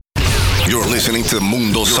You're listening to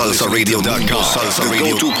MundoSalsaRadio.com, the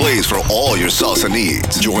go-to place for all your salsa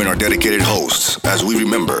needs. Join our dedicated hosts as we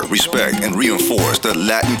remember, respect, and reinforce the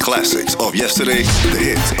Latin classics of yesterday, the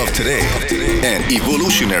hits of today, and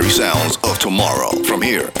evolutionary sounds of tomorrow from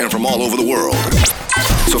here and from all over the world.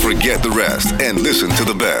 So forget the rest and listen to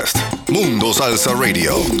the best. Mundo Salsa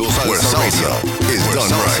Radio, where salsa is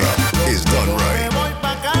done right. Is done right.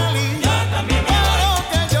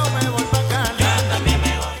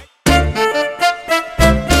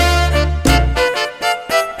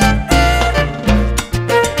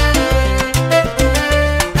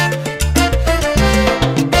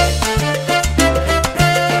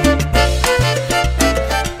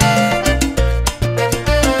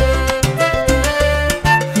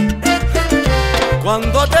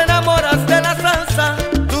 Cuando te enamoras de la salsa,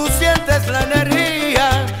 tú sientes la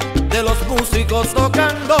energía de los músicos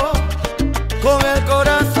tocando con el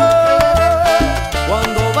corazón.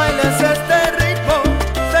 Cuando bailes este ritmo,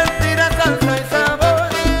 sentirás salsa y sabor,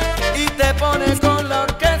 y te pones con la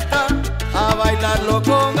orquesta a bailarlo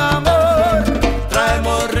con amor.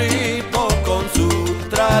 Traemos ritmo con su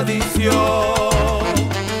tradición,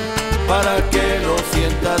 para que lo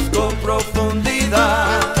sientas con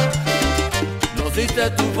profundidad. Diste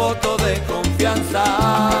tu voto de confianza.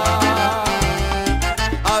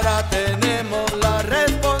 Ahora tenemos la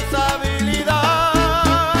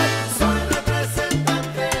responsabilidad. Soy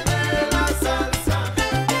representante de la salsa.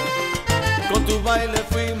 Con tu baile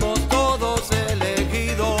fuimos todos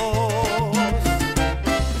elegidos.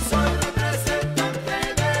 Soy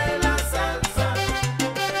representante de la salsa.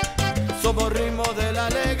 Somos ritmo de la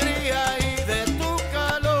alegría y de tu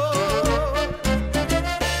calor.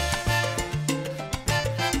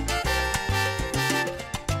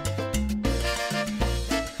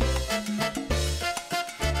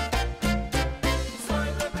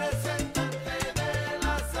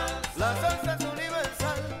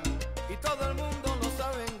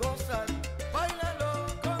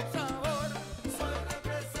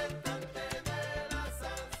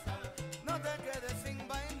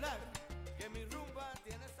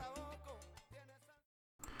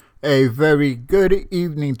 A very good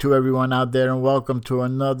evening to everyone out there, and welcome to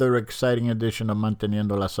another exciting edition of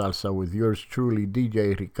Manteniendo la Salsa with yours truly,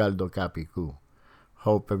 DJ Ricardo Capicu.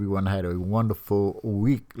 Hope everyone had a wonderful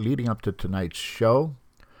week leading up to tonight's show.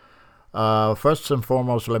 First and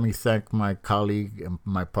foremost, let me thank my colleague and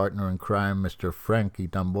my partner in crime, Mr. Frankie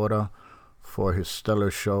Tambora, for his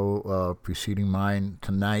stellar show preceding mine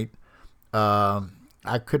tonight.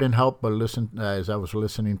 I couldn't help but listen as I was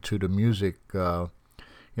listening to the music.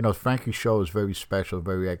 Frankie's show is very special,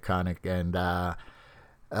 very iconic, and the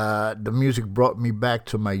music brought me back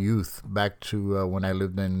to my youth, back to when I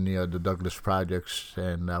lived in the Douglas Projects,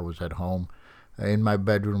 and I was at home in my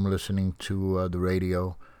bedroom listening to the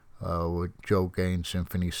radio with Joe Gaines,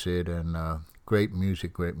 Symphony Sid, and great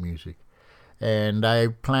music. And I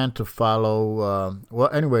plan to follow,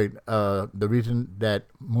 the reason that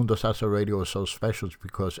Mundo Salsa Radio is so special is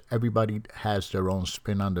because everybody has their own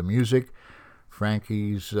spin on the music.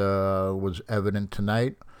 Frankie's was evident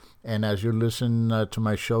tonight, and as you listen to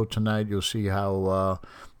my show tonight, you'll see how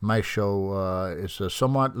my show is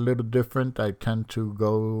somewhat a little different. I tend to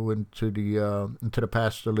go into the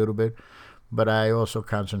past a little bit, but I also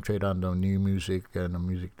concentrate on the new music and the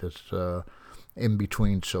music that's in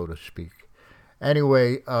between, so to speak.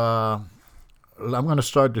 Anyway, I'm going to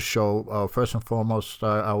start the show. First and foremost,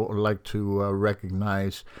 I would like to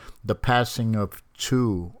recognize the passing of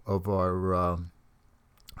two of our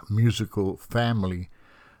musical family.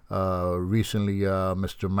 Recently,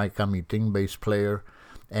 Mr. Mike Amiting, bass player,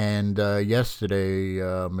 and yesterday,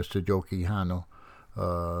 Mr. Joe Quijano.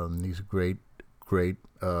 These great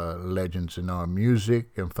legends in our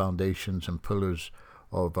music and foundations and pillars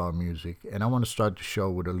of our music. And I want to start the show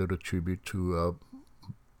with a little tribute to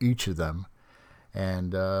each of them.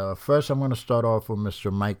 And first, I'm going to start off with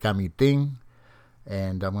Mr. Mike Amiting,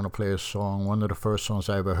 and I'm going to play a song, one of the first songs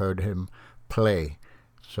I ever heard him play.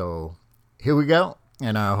 So here we go,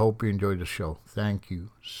 and I hope you enjoyed the show. Thank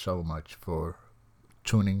you so much for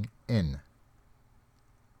tuning in.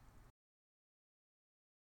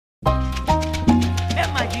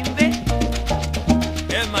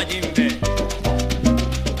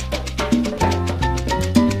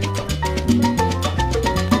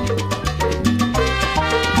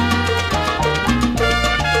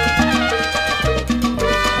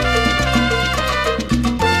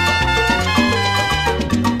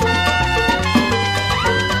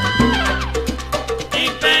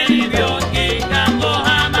 Imperio, Quintambo,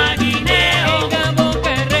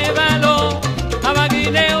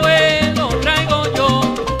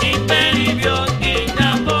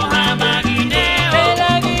 Jamaguineo.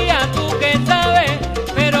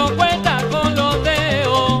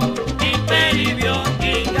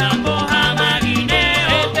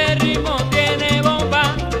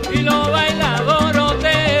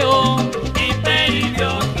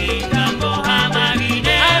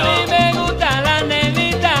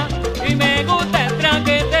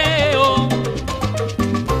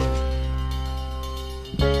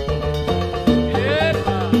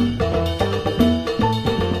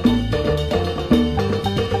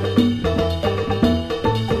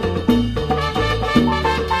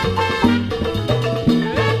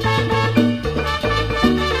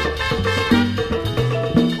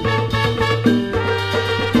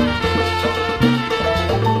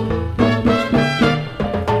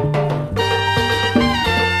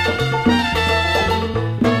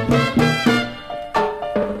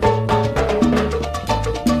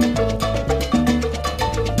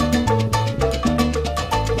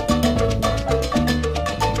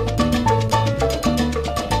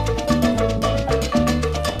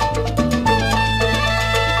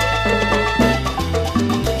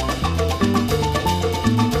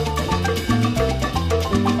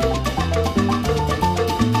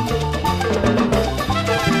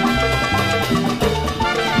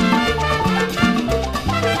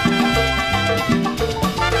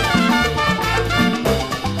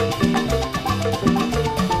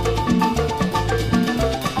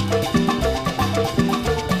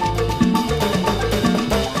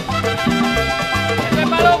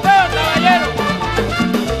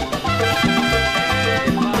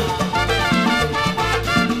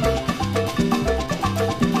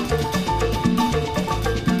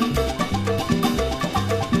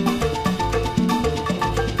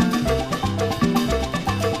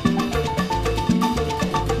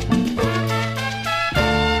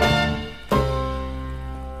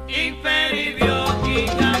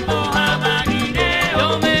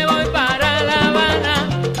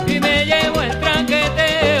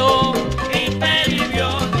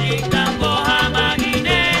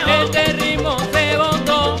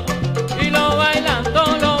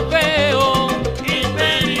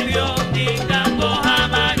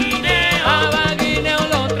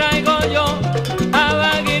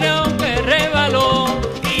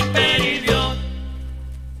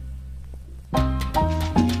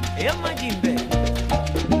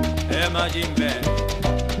 Mayimbe.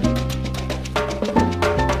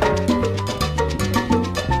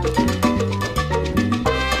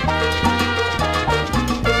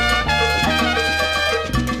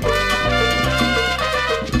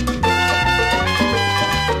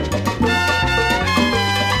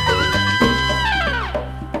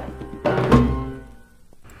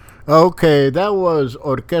 Okay, that was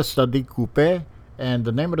Orquesta di Coupé, and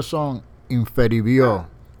the name of the song, Inferivio.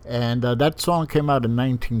 And that song came out in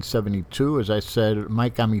 1972. As I said,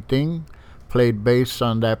 Mike Amiting played bass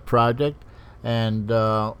on that project. And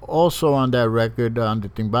also on that record, on the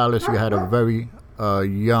timbales, you had a very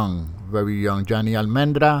young Johnny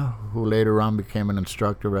Almendra, who later on became an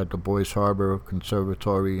instructor at the Boys Harbor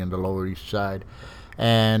Conservatory in the Lower East Side.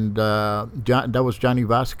 And that was Johnny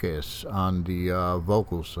Vasquez on the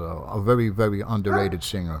vocals, a very, very underrated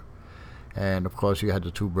singer. And of course, you had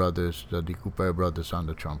the two brothers, the Di Coupé brothers, on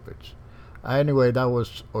the trumpets. Anyway, that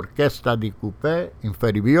was Orquesta Di Coupé,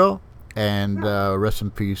 Inferivio, and rest in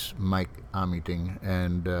peace, Mike Amiting.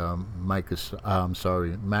 And Max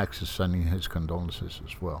is sending his condolences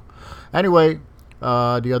as well. Anyway,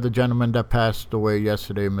 the other gentleman that passed away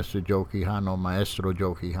yesterday, Mr. Joe Quijano, Maestro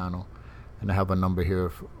Joe Quijano. And I have a number here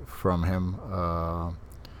from him,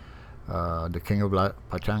 the King of La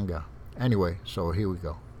Pachanga. Anyway, so here we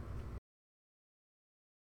go.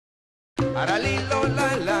 Aralilo,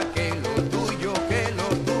 la, que lo tuyo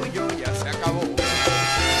ya se acabó.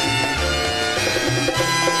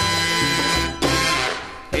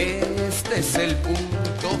 Este es el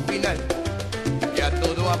punto final, ya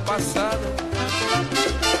todo ha pasado.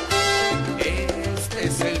 Este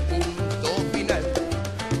es el punto final,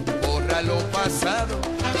 borra lo pasado.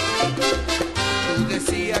 Tú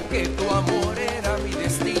decías que tu amor era mi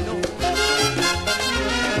destino,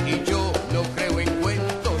 y yo no creo en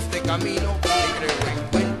cuentos de camino, creo en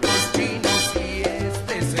cuentos chinos, y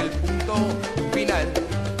este es el punto final.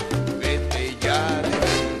 Vete ya de mí.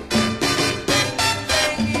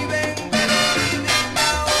 Ven y ven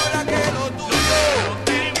ahora que lo tuyo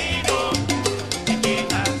terminó.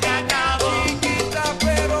 Chiquita, se acabó. Chiquita,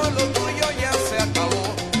 pero lo tuyo ya se acabó.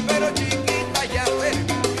 Pero chiquita, ya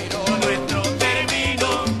terminó. Lo nuestro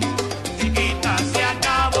terminó. Chiquita, se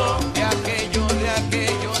acabó. De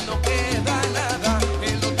aquello no queda nada. Que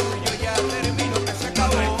lo tuyo ya terminó, que se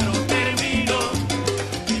acabó. Lo nuestro terminó.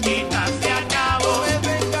 Chiquita, se acabó. No me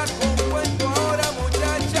vengas con cuento ahora,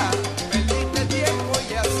 muchacha. Perdiste tiempo,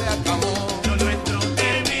 ya se acabó. Lo nuestro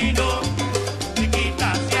terminó. Chiquita,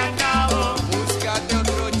 se acabó. Búscate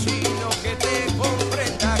otro chino que te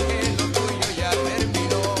comprenda que lo tuyo ya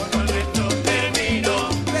terminó. Lo nuestro terminó.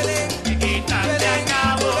 Belén, chiquita, se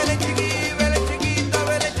acabó. Belén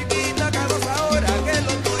chiquita, Carlos ahora que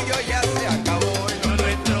lo tuyo ya se acabó. Lo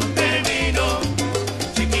nuestro terminó.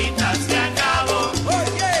 Chiquita, se acabó.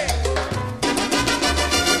 Oye.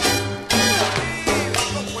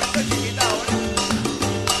 Con cuento chiquita ahora.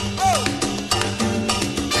 Oh.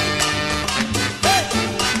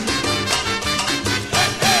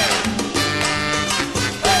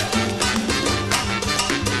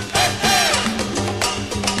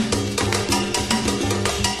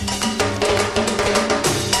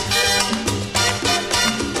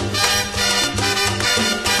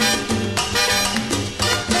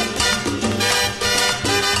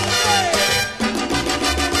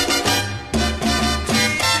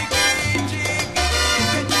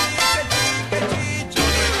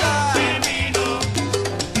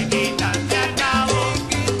 Chiquita, se acabó.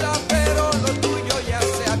 Chiquita, pero lo tuyo ya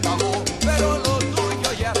se acabó. Pero lo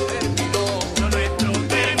tuyo ya terminó. Lo nuestro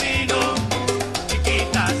terminó.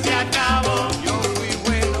 Chiquita, se acabó. Yo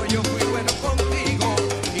fui bueno contigo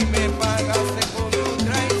y me pagaste con tu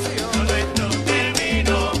traición. Lo nuestro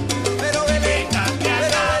terminó. Pero Belén,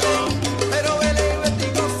 pero Belén,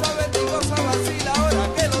 vestigosa, vacila ahora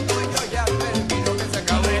que lo tuyo ya terminó, que se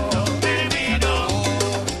acabó. Lo nuestro terminó.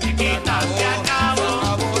 Chiquita, se acabó. Se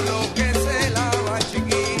acabó lo que se lava,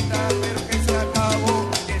 chiquita, pero que se acabó,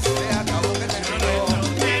 que terminó. Lo nuestro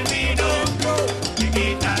terminó.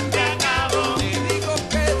 Chiquita, se acabó. Te digo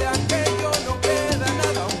que de aquello no queda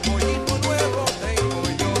nada, un pollito nuevo tengo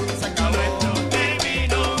yo, que se acabó. Lo nuestro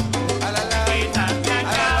terminó. Chiquita, se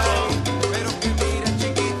acabó. Pero que mira,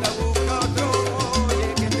 chiquita, busca otro, oye,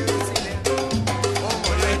 que te decirle, como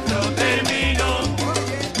lo nuestro terminó.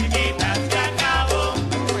 Oye, chiquita, se acabó.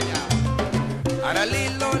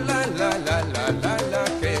 Aralilo, la,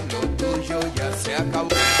 que lo tuyo ya se acabó.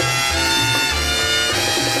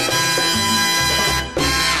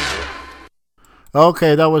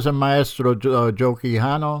 Okay, that was a Maestro Joe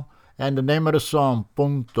Quijano, and the name of the song,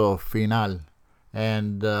 Punto Final.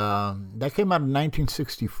 And that came out in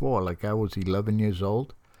 1964, like I was 11 years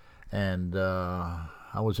old. And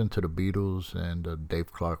I was into the Beatles and the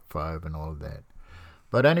Dave Clark 5 and all of that.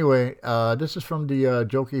 But anyway, this is from the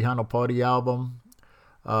Joe Quijano Party album.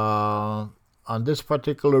 On this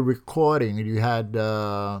particular recording, you had,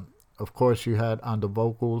 of course, you had on the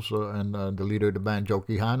vocals and the leader of the band, Joe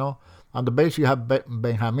Quijano. On the bass, you have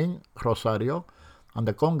Benjamin Rosario. On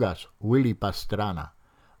the congas, Willie Pastrana.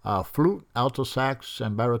 Flute, alto sax,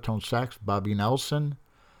 and baritone sax, Bobby Nelson.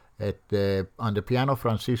 On the piano,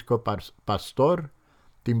 Francisco Pastor.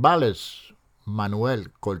 Timbales, Manuel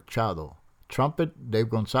Colchado. Trumpet, Dave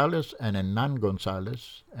Gonzalez and Hernan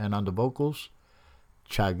Gonzalez. And on the vocals,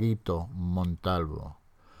 Chaguito Montalvo.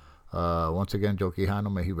 Once again, Joe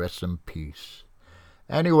Quijano, may he rest in peace.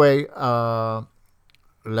 Anyway,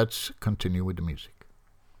 let's continue with the music.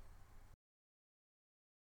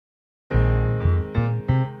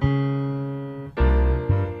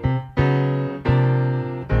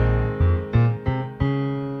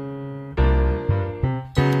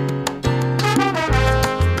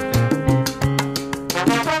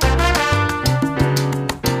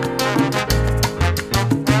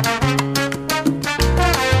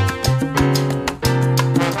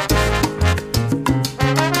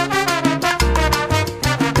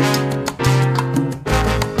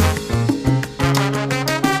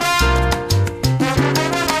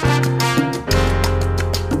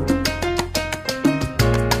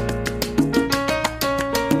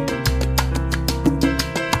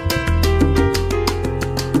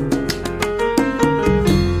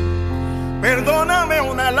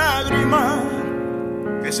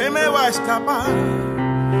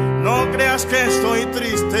 No creas que estoy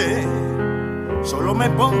triste, solo me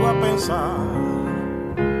pongo a pensar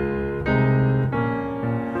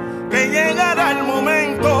que llegará el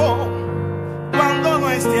momento cuando no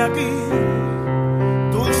esté aquí.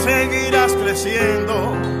 Tú seguirás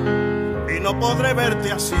creciendo y no podré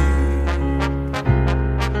verte así.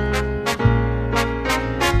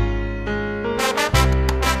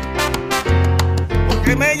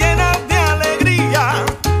 Porque me llenas de alegría.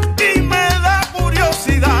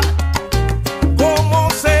 ¿Cómo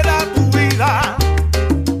será tu vida?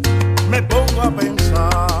 Me pongo a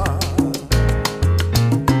pensar.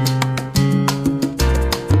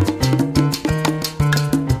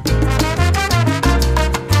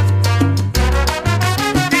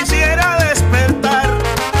 Quisiera despertar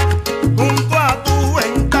junto a tu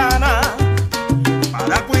ventana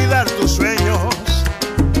para cuidar tus sueños,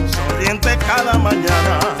 sonriente cada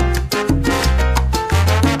mañana.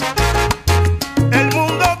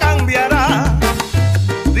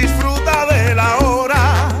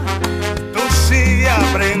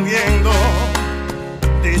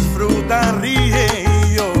 Ríe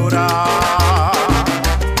y llora.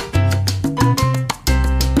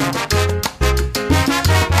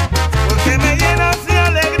 Porque me llenas de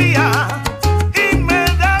alegría y me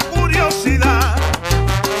da curiosidad.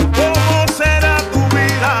 ¿Cómo será tu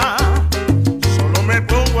vida? Solo me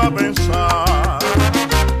pongo a pensar.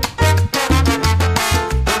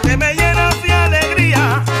 Porque me llenas de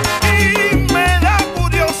alegría y me da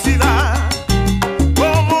curiosidad.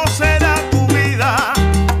 ¿Cómo será tu vida?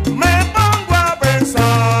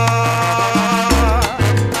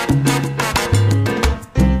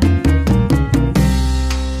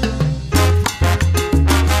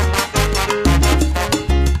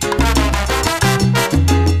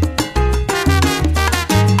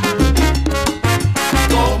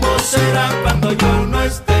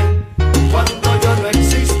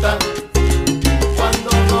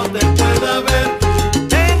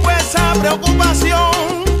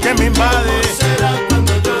 Que me invade. ¿Cómo será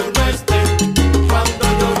cuando yo no esté? Cuando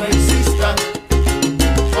yo no exista,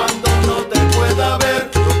 cuando no te pueda ver.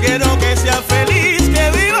 Yo quiero que seas feliz,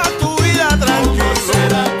 que vivas tu vida tranquilo. ¿Cómo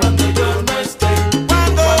será cuando yo no esté?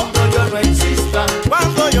 Cuando yo no exista,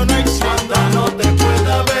 cuando yo no exista, cuando no te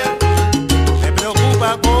pueda ver. Me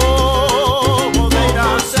preocupa cómo te irá.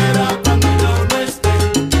 ¿Cómo será cuando yo no esté?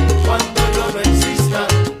 Cuando yo no exista,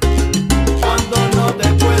 cuando no te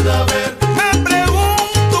pueda ver. Me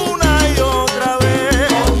pregunto una y otra.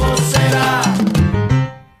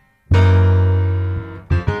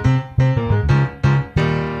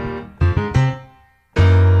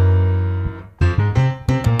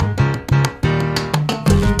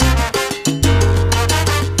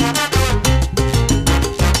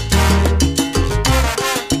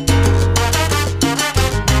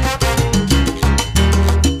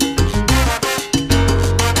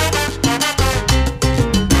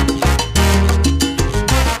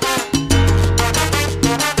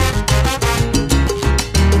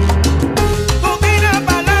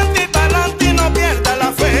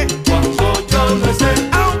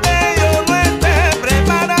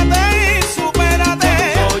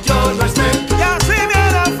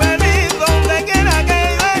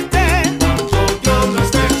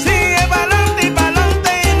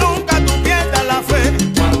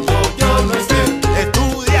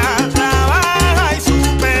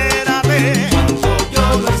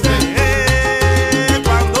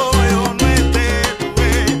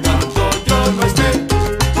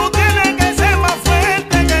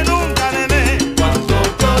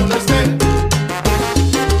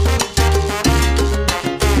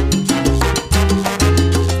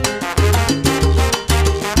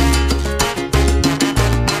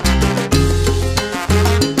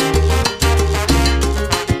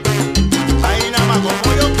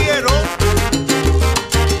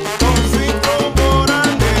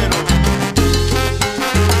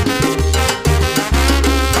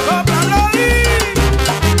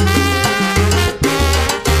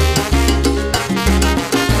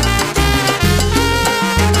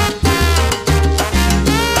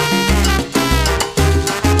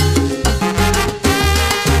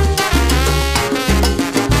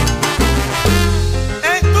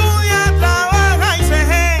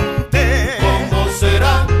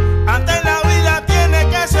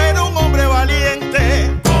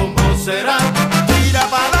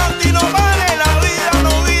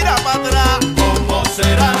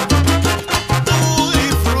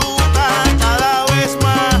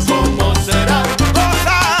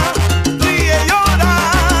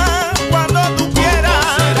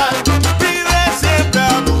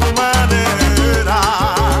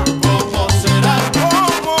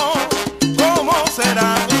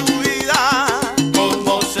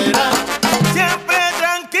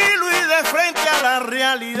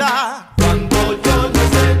 vida. Cuando yo no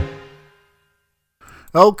esté.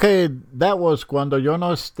 Okay, that was Cuando Yo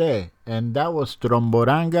No Esté, and that was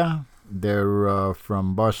Tromboranga. They're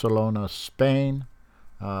from Barcelona, Spain.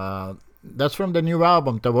 That's from the new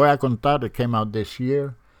album, Te Voy a Contar, that came out this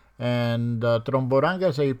year. And Tromboranga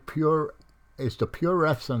is the pure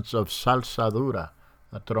essence of salsa dura.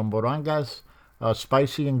 Tromboranga's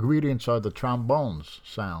spicy ingredients are the trombones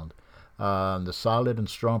sound, the solid and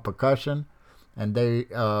strong percussion, and they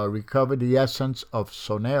recover the essence of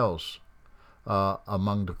soneos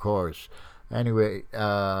among the chorus. Anyway,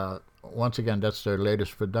 once again, that's their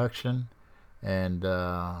latest production, and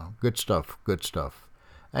good stuff.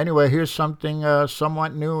 Anyway, here's something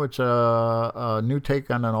somewhat new. It's a new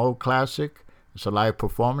take on an old classic. It's a live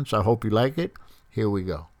performance. I hope you like it. Here we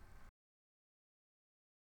go.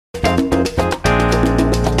 A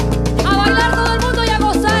bailar todo el mundo y a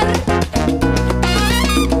gozar.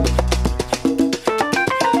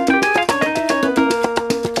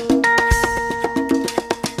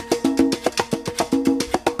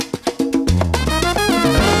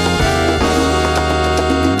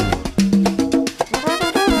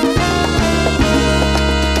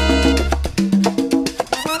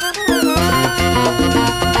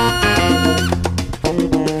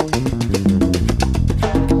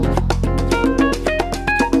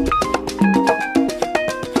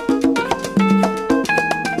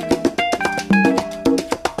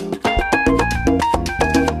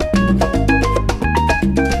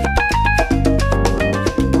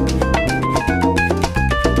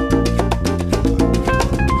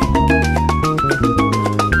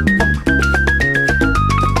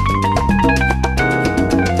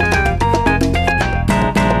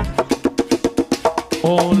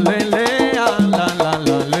 Olvídala,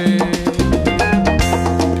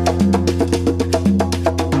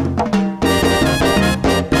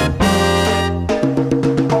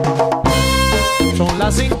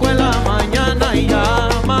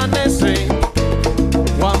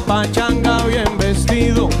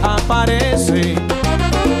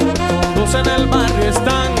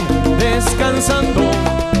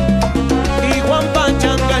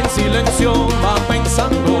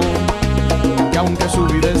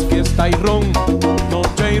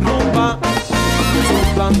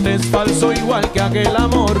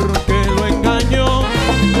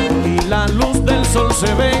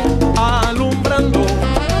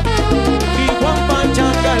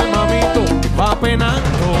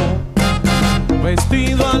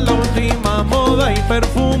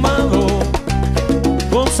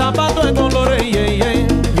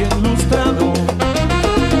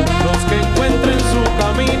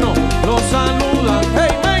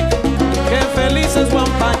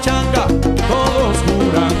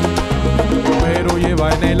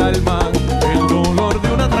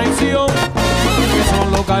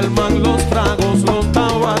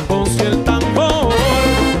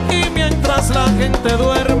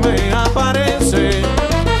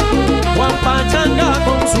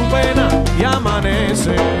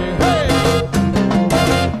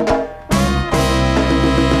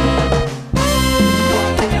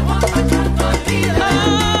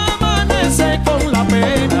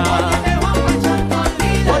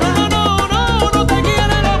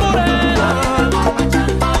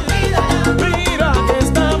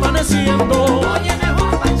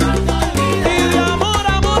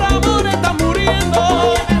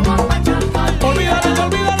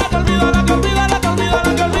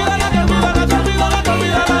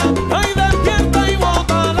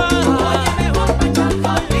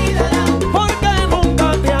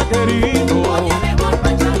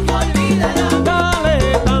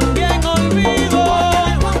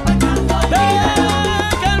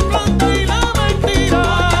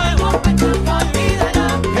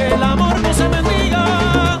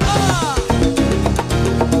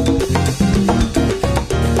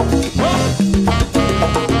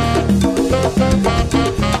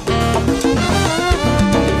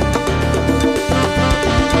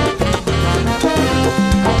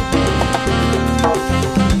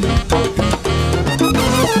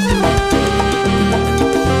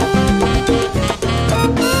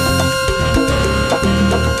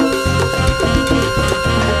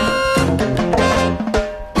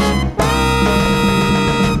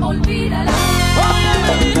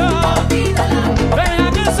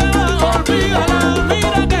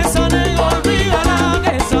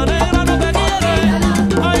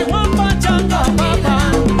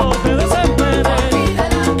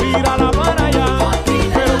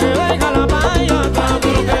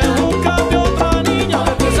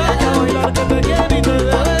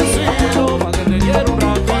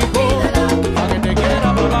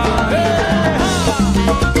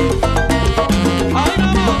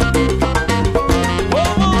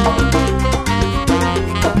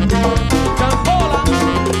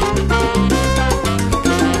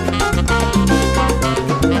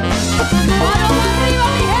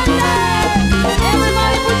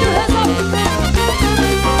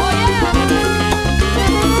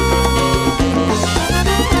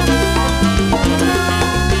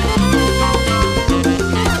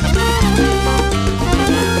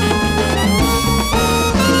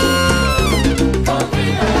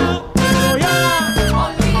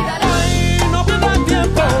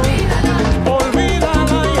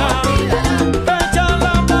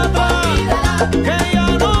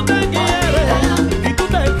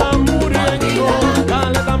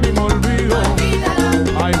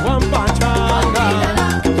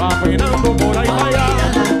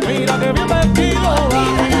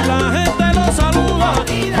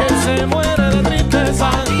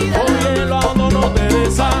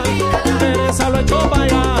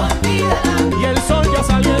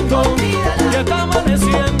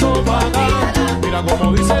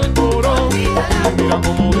 como dice el coro, mira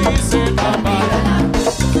como dice papá.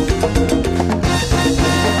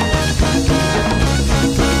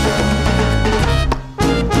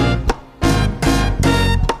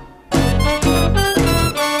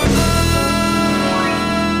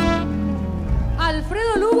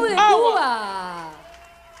 Alfredo Lugo de Cuba.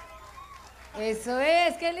 Eso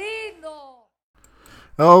es, qué lindo.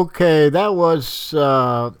 Okay, that was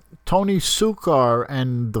Tony Sucar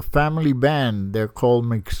and the family band. They're called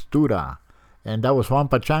Mixtura. And that was Juan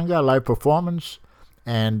Pachanga, live performance.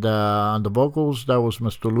 And on the vocals, that was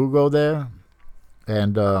Mr. Lugo there.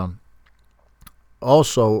 And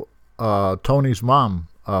also Tony's mom,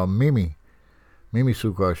 Mimi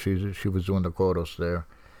Sucar, she was doing the chorus there.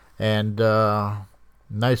 And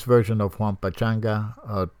nice version of Juan Pachanga.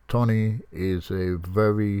 Tony is a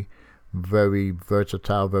very, very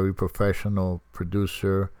versatile, very professional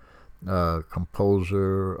producer,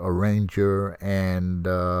 composer, arranger, and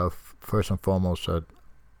first and foremost, an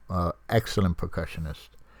excellent percussionist.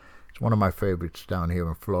 It's one of my favorites down here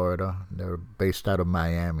in Florida. They're based out of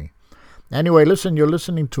Miami. Anyway, listen, you're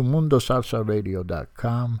listening to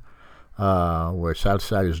MundoSalsaRadio.com, where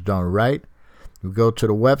salsa is done right. You go to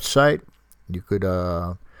the website, you could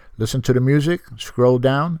listen to the music, scroll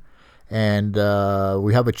down, and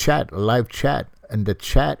we have a live chat, and the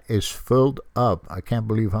chat is filled up. I can't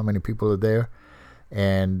believe how many people are there,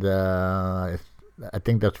 and I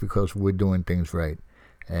think that's because we're doing things right.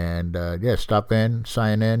 And yeah, stop in,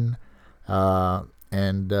 sign in,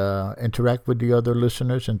 and interact with the other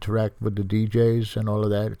listeners, interact with the DJs and all of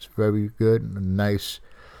that. It's very good, nice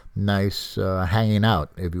hanging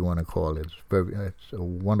out, if you want to call it. It's a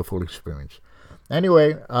wonderful experience.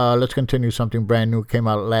 Anyway, let's continue. Something brand new came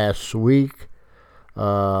out last week.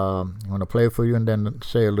 I'm going to play it for you and then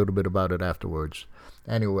say a little bit about it afterwards.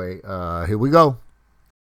 Anyway, here we go.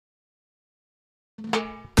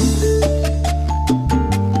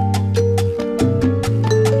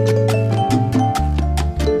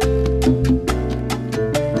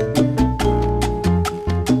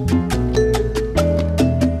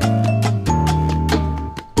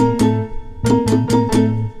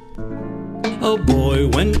 A boy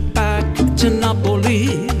went back to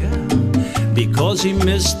Napoli because he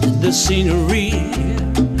missed the scenery,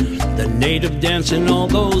 the native dance and all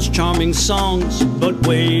those charming songs. But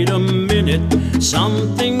wait a minute,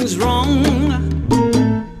 something's wrong.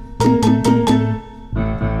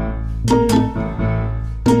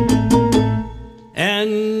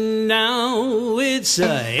 And now it's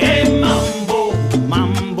a hey mambo,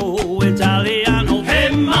 mambo Italiano, hey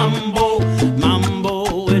mambo,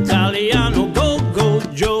 mambo Italiano, go go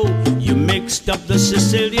Joe. You mixed up the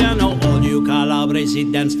Siciliano, all you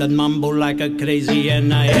Calabrese danced that mambo like a crazy.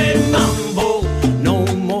 And I hey mambo, no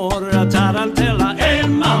more tarantella, hey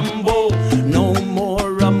mambo, no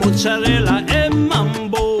more mozzarella, hey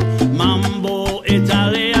mambo, mambo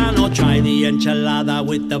Italiano. Try the enchilada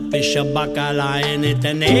with the fish of bacala in it.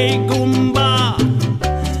 And hey Goomba,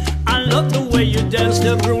 I love the way you dance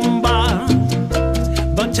the rumba,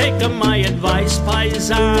 but take my advice,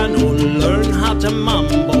 paisano, learn how to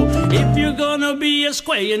mambo. If you're gonna be a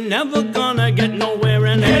square, you're never gonna get nowhere.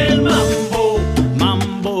 And el mambo,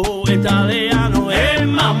 mambo Italiano, el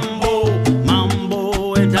mambo,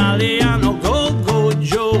 mambo Italiano, go go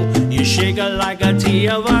Joe. You shake it like a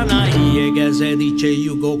Tiavana, y que se dice,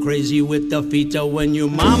 you go crazy with the fita when you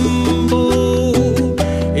mambo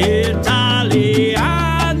Italiano.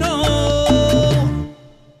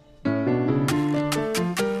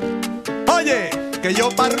 Oye, que yo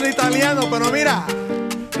parlo italiano, pero mira,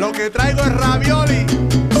 lo que traigo es ravioli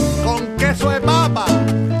con queso de papa,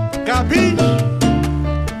 ¿capí?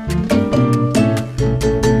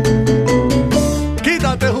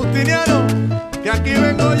 Quítate, Justiniano, que aquí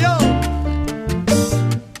vengo yo.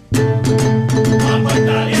 Mambo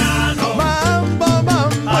italiano, Mambo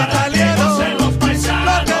italiano, los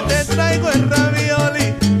paisanos. lo que te traigo es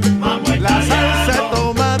ravioli, Mambo la salsa de italiano,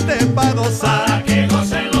 tomate pa' gozar, para que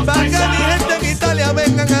gocen los pa' que mi paisanos. gente en Italia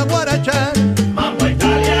vengan a guarachar. Mambo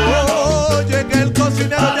italiano, Oye que el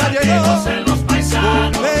cocinero ya para que llegó, gocen los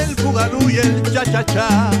paisanos. el bugalú y el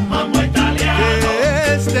cha-cha-cha. Mambo italiano,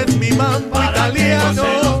 Que este es mi mambo para que italiano,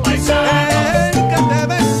 gocen los paisanos. el que te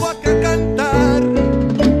vengo aquí a cantar.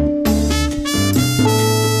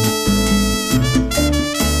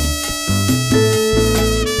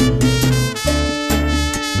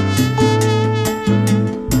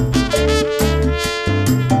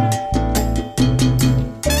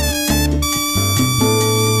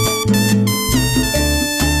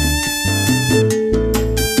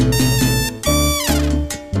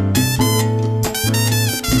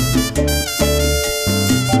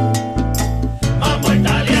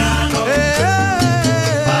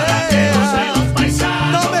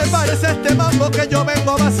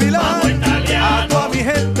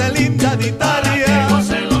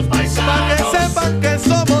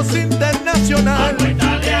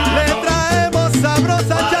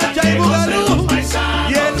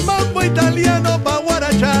 italiano pa'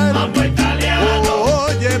 guarachar. Mambo italiano.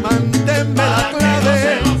 Oye, manténme la Pa' que clave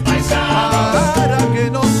gocen los paisanos. para que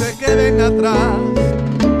no se queden atrás.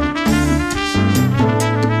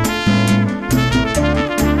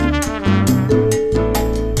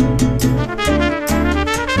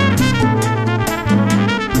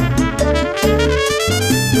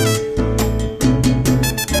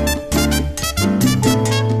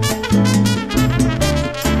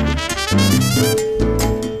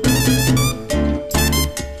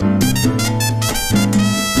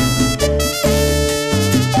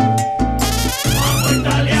 Mambo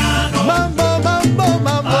italiano. Mambo, mambo,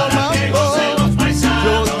 mambo, Para que gocen los mambo. Yo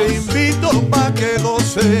paisanos. te invito pa' que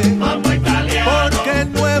goce, Mambo italiano. porque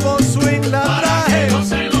el nuevo swing la Para que traje.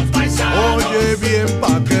 gocen los paisanos. Oye bien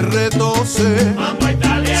pa' que retose. Mambo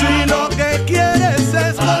italiano. Si lo que quieres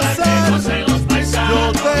es Para que gozar, gocen los yo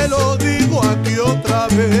paisanos. te lo digo aquí otra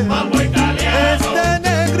vez. Mambo italiano. Este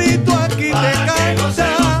negrito aquí te Para que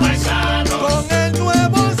gocen los canta paisanos. con el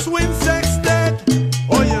nuevo swing sextet.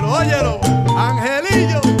 Óyelo, óyelo,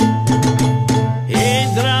 Angelillo. Hey,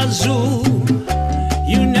 Drazu,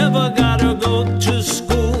 you never gotta go to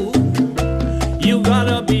school. You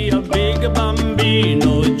gotta be a big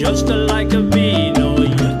bambino, just like a vino.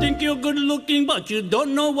 You think you're good looking, but you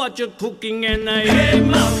don't know what you're cooking. And hey,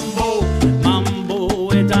 mambo, mambo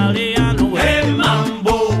italiano. Hey,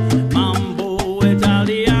 mambo, mambo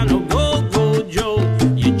italiano. Go, go, Joe.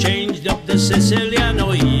 You changed up the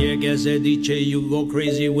Siciliano. Yeah, guess I dice you go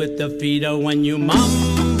crazy with the feeder when you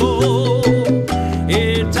mambo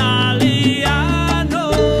italiano.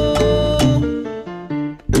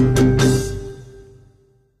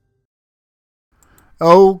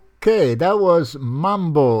 Okay, that was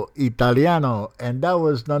Mambo Italiano, and that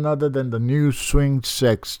was none other than the new swing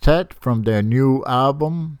sextet from their new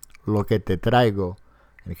album, Lo Que Te Traigo.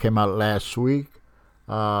 It came out last week.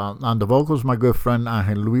 On the vocals, my good friend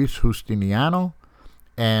Angel Luis Justiniano.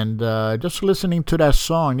 And just listening to that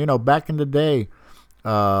song, back in the day,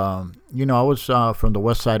 I was from the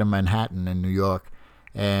west side of Manhattan in New York.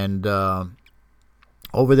 And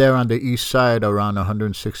over there on the east side around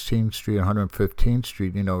 116th Street, 115th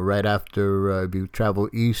Street, right after if you travel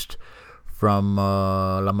east from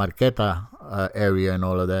La Marqueta area and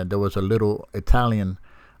all of that, there was a little Italian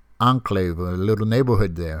enclave, a little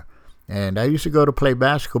neighborhood there. And I used to go to play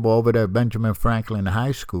basketball over there at Benjamin Franklin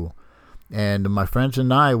High School. And my friends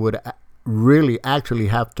and I would really actually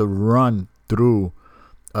have to run through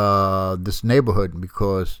this neighborhood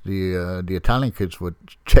because the Italian kids would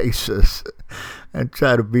chase us and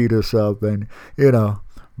try to beat us up, and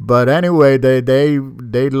But anyway, they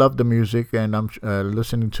love the music, and I'm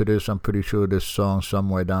listening to this. I'm pretty sure this song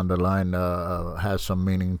somewhere down the line has some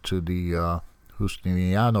meaning to the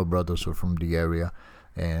Justiniano brothers who are from the area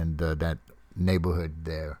and that neighborhood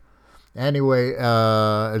there. Anyway,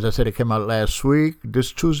 as I said, it came out last week.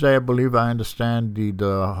 This Tuesday, I believe, I understand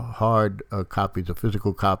the hard copies, the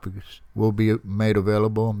physical copies, will be made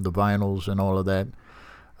available, the vinyls and all of that.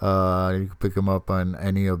 You can pick them up on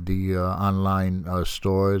any of the online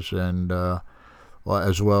stores, and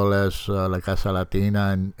as well as like Casa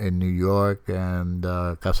Latina in New York and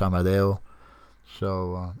Casa Amadeo.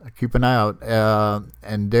 So keep an eye out.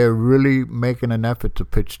 And they're really making an effort to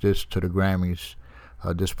pitch this to the Grammys.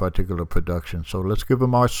 This particular production, so let's give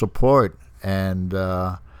them our support. And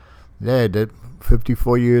they're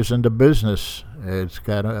 54 years in the business. It's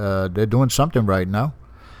got they're doing something right now.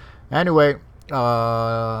 Anyway,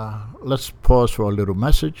 let's pause for a little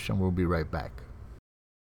message, and we'll be right back.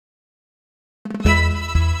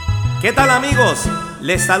 ¿Qué tal, amigos?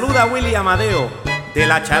 Les saluda Willy Amadeo de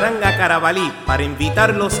la Charanga Carabalí para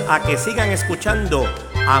invitarlos a que sigan escuchando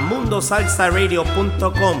a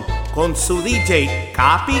mundosalsaradio.com con su DJ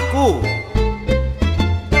Capi Q.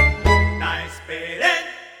 La esperé.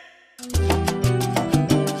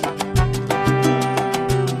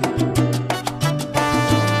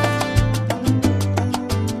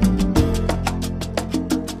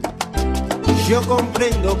 Yo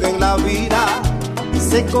comprendo que en la vida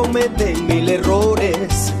se cometen mil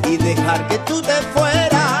errores y dejar que tú te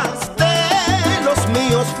fueras de los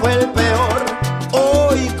míos fue el peor.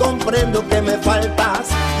 Hoy comprendo que me faltas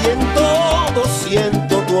y en todo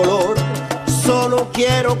siento tu olor. Solo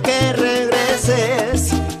quiero que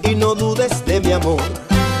regreses y no dudes de mi amor.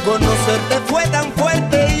 Conocerte fue tan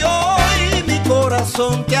fuerte y hoy mi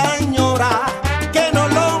corazón te añora que no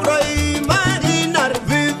logro imaginar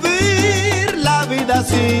vivir la vida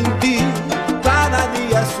sin ti. Cada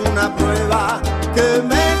día es una prueba que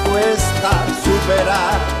me cuesta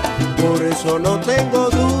superar. Por eso no tengo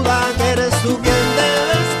duda que eres tú quien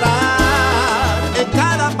debe estar. En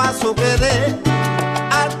cada paso que dé,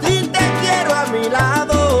 a ti te quiero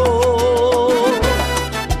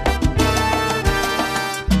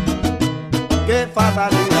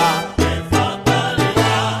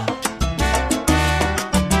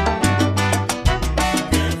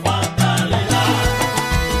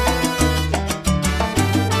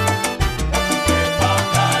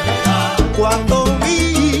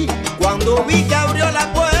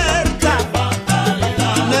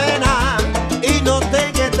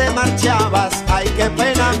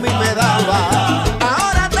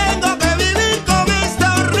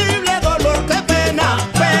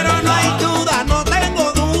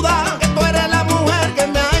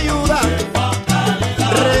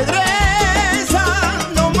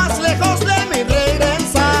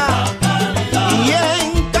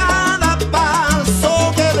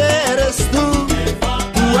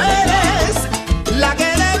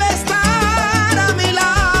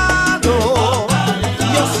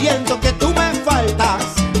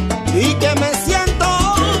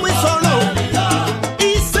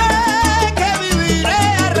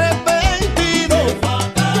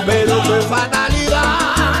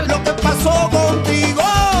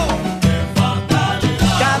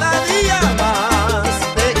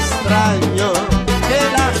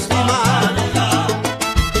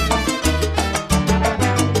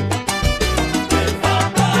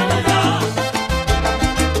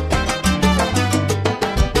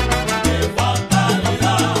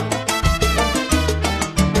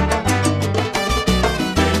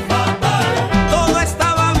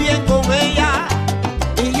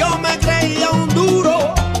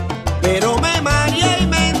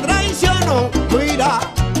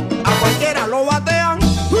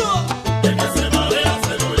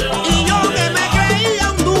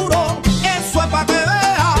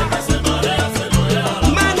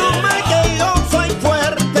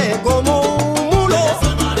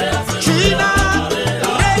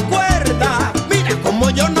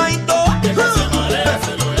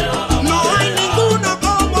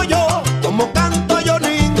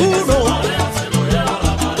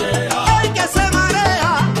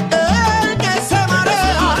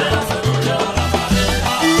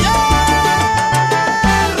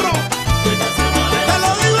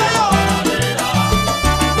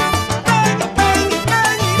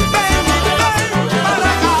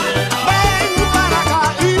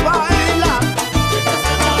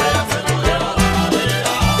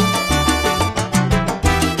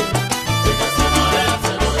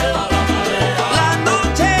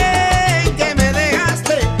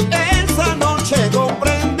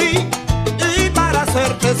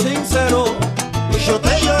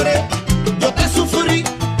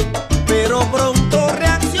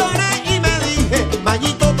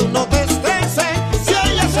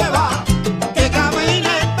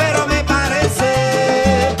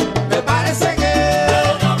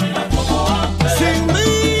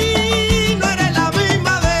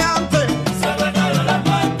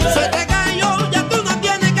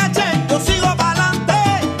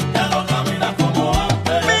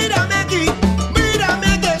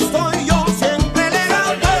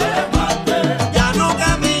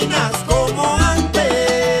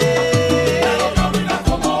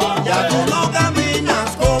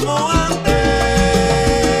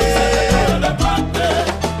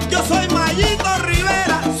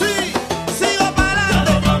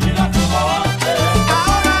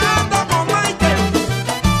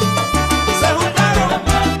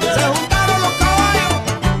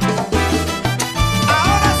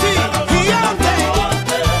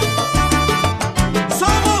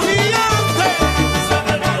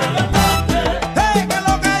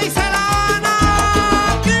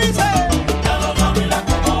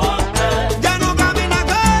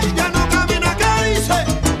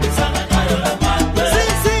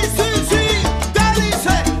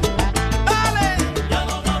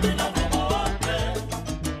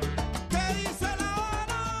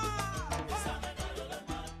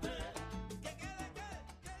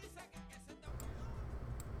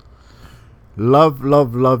Love,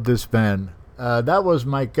 love, love this band. That was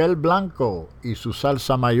Michael Blanco y su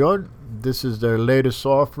Salsa Mayor. This is their latest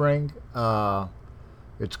offering.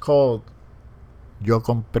 It's called Yo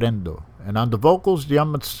Comprendo. And on the vocals, the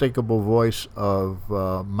unmistakable voice of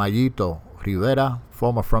Mayito Rivera,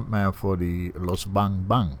 former frontman for the Los Bang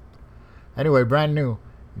Bang. Anyway, brand new.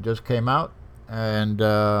 It just came out. And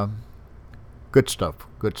good stuff.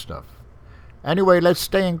 Good stuff. Anyway, let's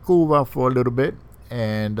stay in Cuba for a little bit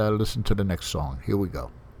and listen to the next song. Here we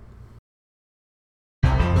go.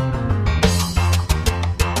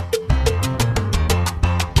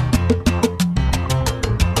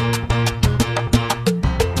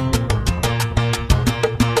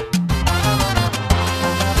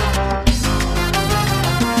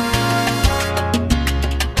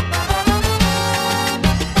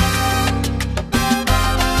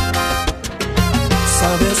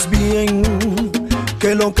 Sabes bien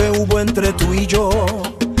que lo que hubo entre tú y yo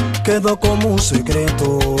quedó como un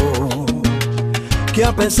secreto, que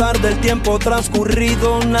a pesar del tiempo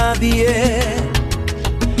transcurrido nadie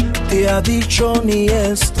te ha dicho ni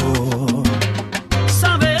esto.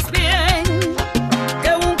 Sabes bien que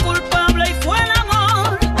hubo un culpable y fue el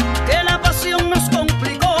amor, que la pasión nos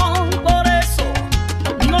complicó, por eso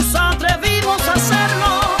nos atrevimos a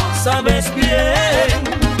hacerlo. Sabes bien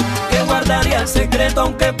que guardaría el secreto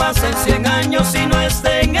aunque pasen 100 años y no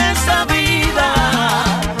esté en esta vida.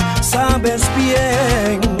 Sabes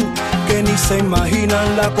bien que ni se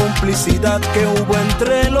imaginan la complicidad que hubo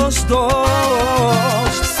entre los dos.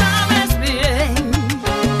 Sabes bien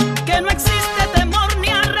que no existe temor ni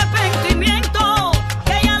arrepentimiento,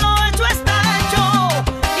 que ya lo hecho está hecho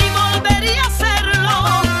y volvería a hacerlo.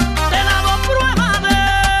 Te he dado prueba de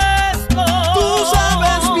esto. Tú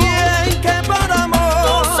sabes bien que por amor,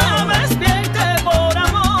 Tú sabes bien que por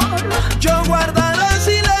amor yo guardaré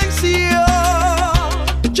silencio.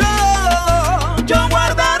 Yo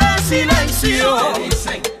guardaré silencio.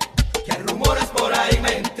 Dicen que hay rumores por ahí,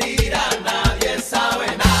 mentira, nadie sabe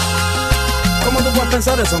nada. ¿Cómo tú puedes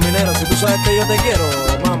pensar eso, minera, si tú sabes que yo te quiero,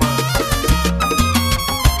 mamá?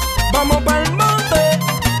 Vamos pa'l monte.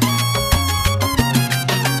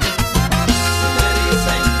 Me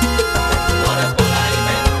dicen que rumores por ahí,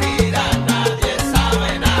 mentira, nadie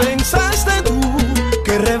sabe nada. ¿Pensaste tú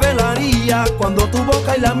que revelaría cuando tu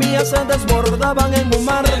boca y la mía se desbordaban en un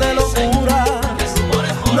mar de locura?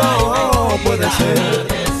 No puede ser.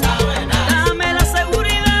 Nadie sabe nada. dame la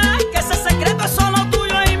seguridad que ese secreto es solo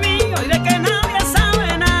tuyo y mío y de que nadie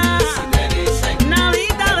sabe nada. Me dicen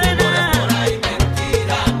Nadita de nada. por ahí,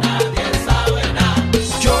 mentira, nadie sabe nada.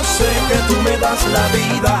 Yo sé que tú me das la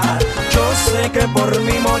vida, yo sé que por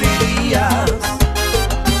mí morirías,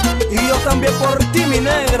 y yo también por ti, mi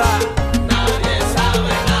negra. Nadie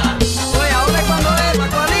sabe nada. Oye, ahora es cuando es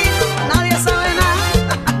Pacualito, nadie sabe nada.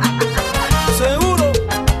 Seguro.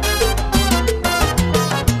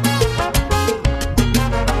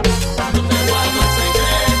 No te guardo el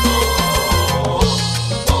secreto.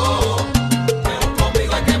 Pero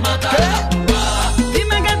conmigo hay que matar.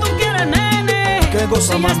 Dime que tú quieres, nene. ¿Qué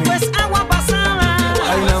cosa, Si mami? esto es agua pasada,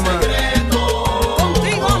 Ay, nada más.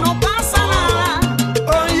 contigo no pasa nada.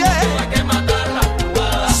 Oye, Hay que matarla.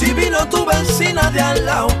 si vino tu vecina de al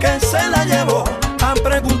lado que se la llevó a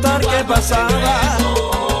preguntar qué pasaba.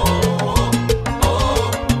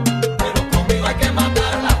 Pero conmigo hay que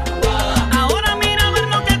matarla. Ahora mira a ver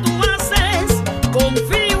lo que tú haces.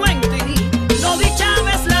 Confío en ti. No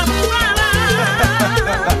dichaves la jugada.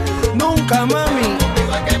 Nunca, mami.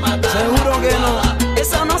 Conmigo hay que matarla. Seguro que no.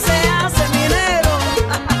 Eso no se hace, minero.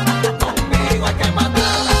 Conmigo hay que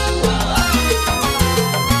matarla.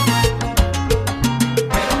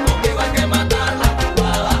 Pero conmigo hay que matarla.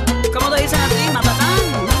 ¿Cómo te dicen a ti, matatán?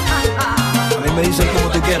 A mí me dicen como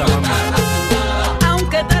tú quieras, mami.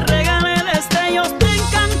 Aunque te regale destellos de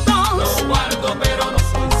encantos, Guardo, pero no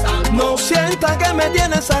soy santo. No sienta que me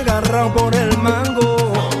tienes agarrado por el mango.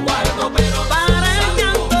 Guardo, pero para el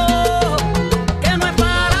llanto, que no es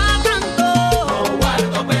para tanto.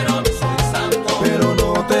 guardo, pero no soy santo. Pero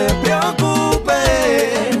no te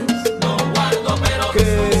preocupes, No guardo, pero no que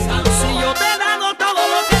soy santo. Si yo te he dado todo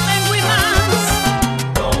lo que tengo y más,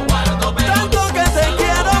 No guardo, pero tanto que te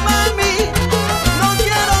quiero, mami, no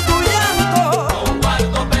quiero tu llanto. no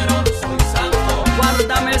guardo, pero no soy santo.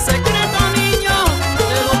 guárdame el secreto, niño.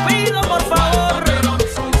 Te lo pido, por favor. Pero no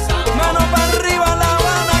soy santo. Mano para arriba.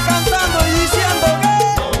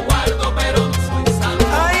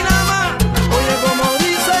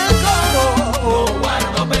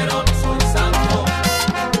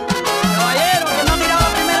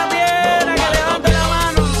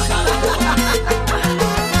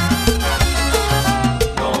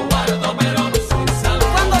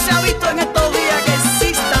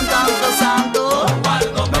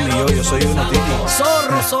 soy uno, Titi.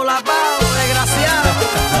 Zorro, solapado, desgraciado.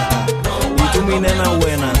 Y tú, mi nena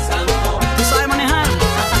buena. ¿Tú sabes manejar?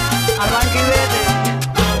 Arranca y vete.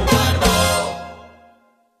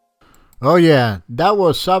 Oh yeah, that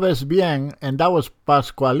was Sabes Bien, and that was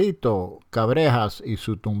Pascualito Cabrejas y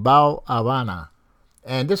su tumbao Habana.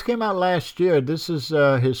 And this came out last year. This is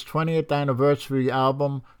his 20th anniversary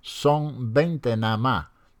album, Son 20 Nada Más.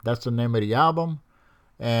 That's the name of the album.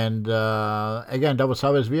 And again, that was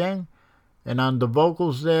Sabes Bien. And on the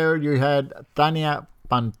vocals there, you had Tania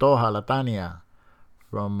Pantoja, La Tania,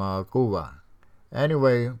 from Cuba.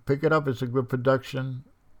 Anyway, pick it up. It's a good production.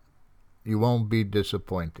 You won't be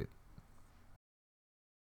disappointed.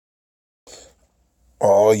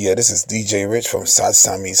 Oh yeah, this is DJ Rich from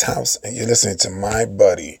Salsa Meets House, and you're listening to my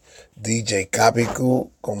buddy, DJ Capicu,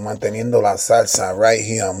 con Manteniendo la Salsa right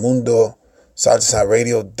here on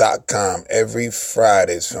MundoSalsaRadio.com every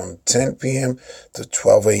Fridays from 10 p.m. to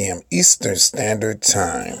 12 a.m. Eastern Standard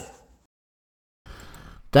Time.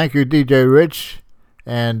 Thank you, DJ Rich.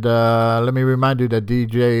 And let me remind you that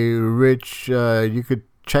DJ Rich, you could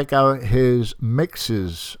check out his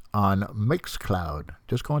mixes on Mixcloud.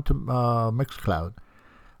 Just go into Mixcloud.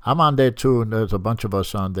 I'm on there too. There's a bunch of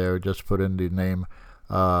us on there. Just put in the name.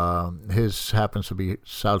 His happens to be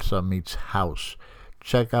Salsa Meets House.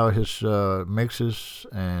 Check out his mixes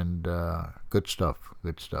and good stuff.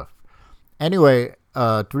 Good stuff. Anyway,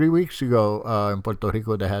 3 weeks ago in Puerto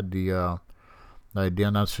Rico, they had the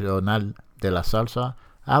Día Nacional de la Salsa.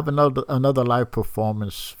 I have another live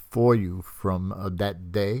performance for you from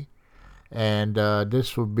that day. And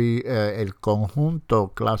this will be El Conjunto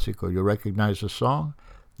Clásico. You recognize the song,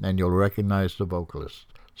 and you'll recognize the vocalist.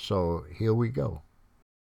 So here we go.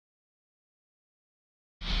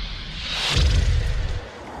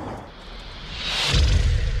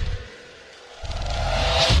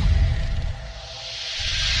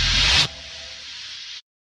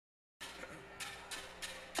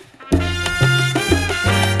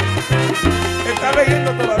 Está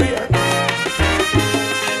leyendo todavía.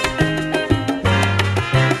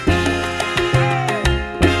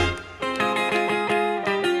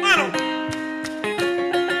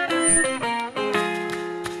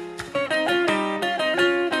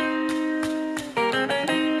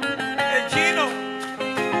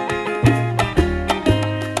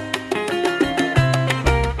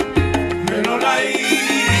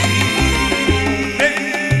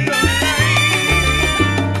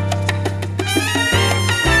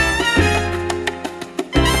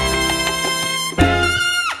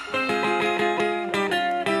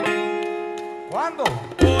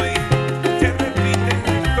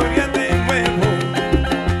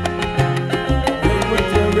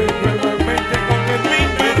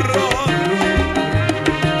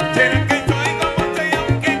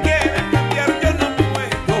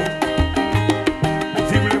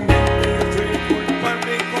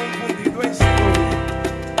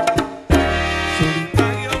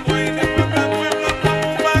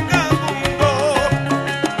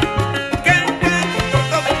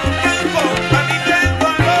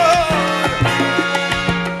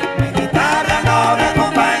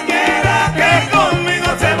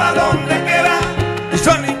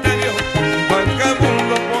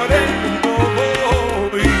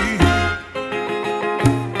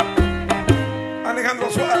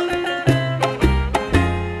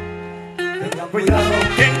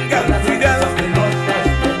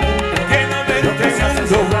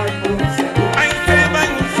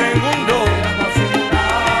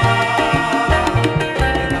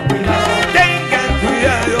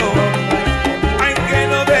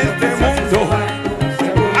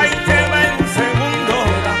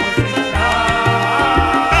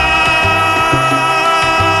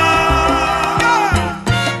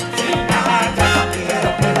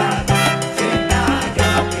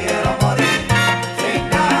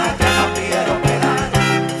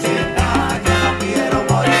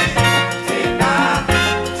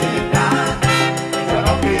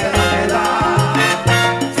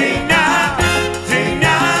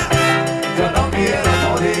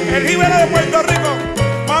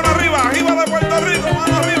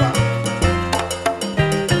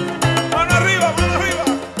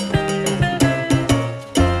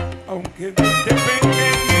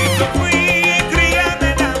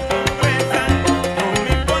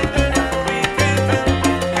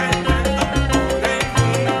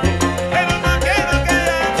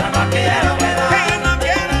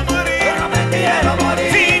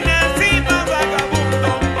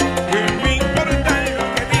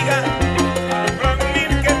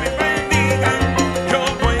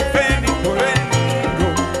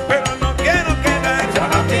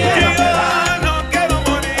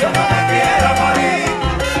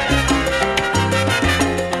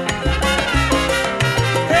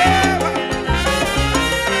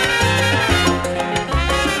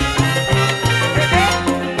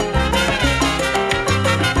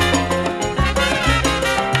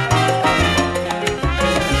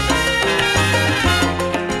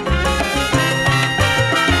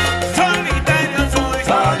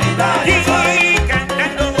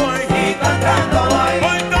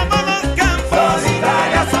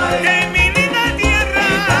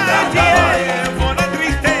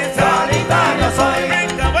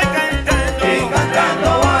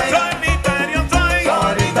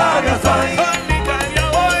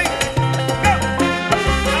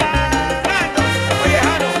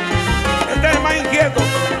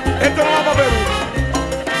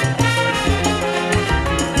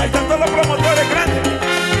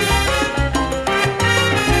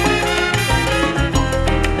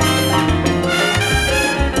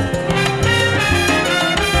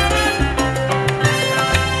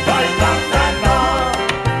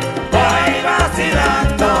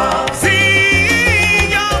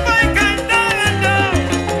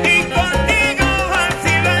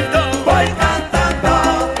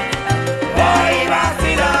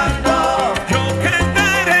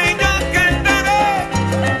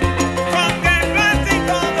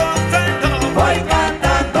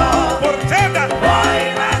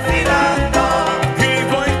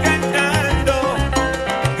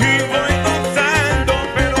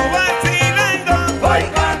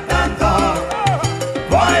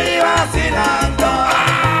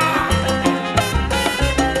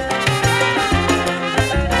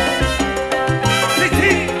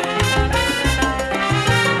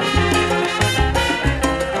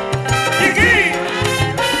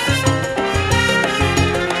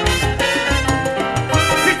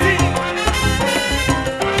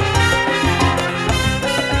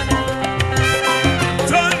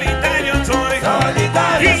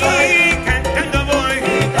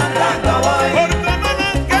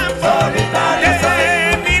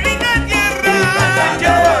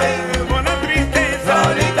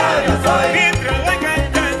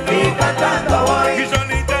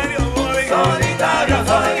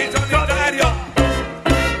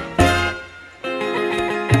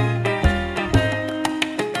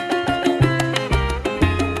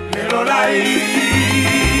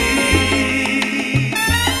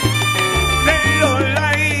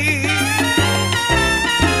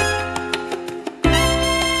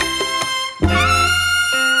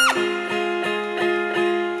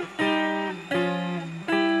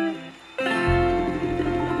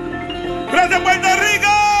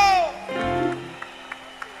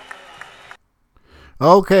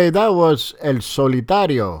 Okay, that was El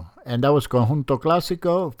Solitario, and that was Conjunto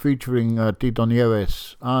Clásico featuring Tito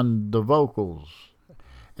Nieves on the vocals.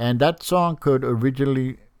 And that song could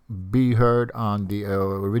originally be heard on the,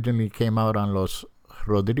 originally came out on Los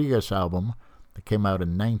Rodriguez album that came out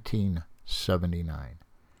in 1979.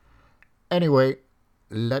 Anyway,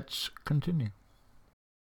 let's continue.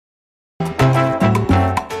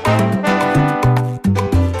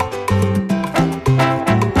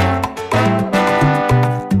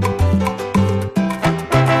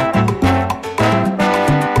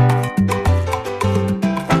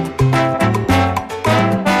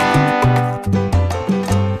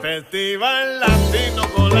 Festival Latino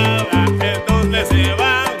Colada es donde se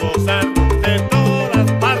va a gozar. De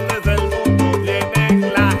todas partes del mundo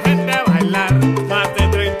vienen la gente a bailar. Más de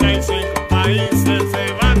 35 países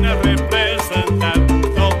se van a representar.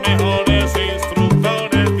 Los mejores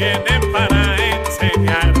instructores vienen para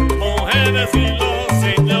enseñar. Mujeres y los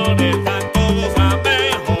señores van todos a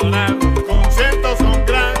mejorar. Conciertos con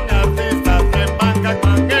gran artistas en banca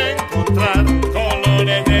van a encontrar.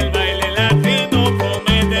 Colores del baile latino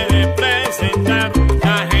promete representar.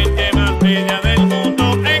 La gente más bella del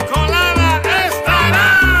mundo en Colada estará.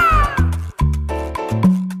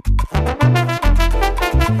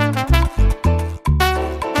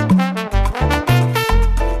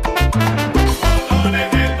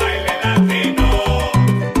 Colores del baile latino,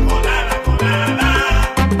 colada, colada.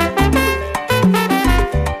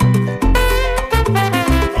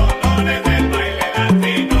 Colores del baile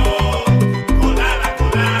latino, colada,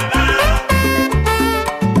 colada.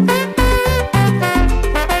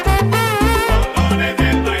 Colores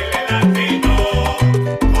del baile latino,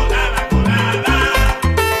 colada, colada.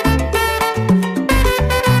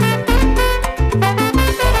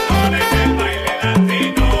 Colores del baile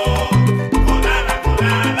latino, colada,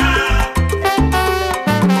 colada.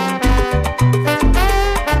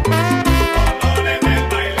 Colores del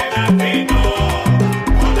baile latino,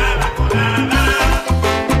 colada, colada.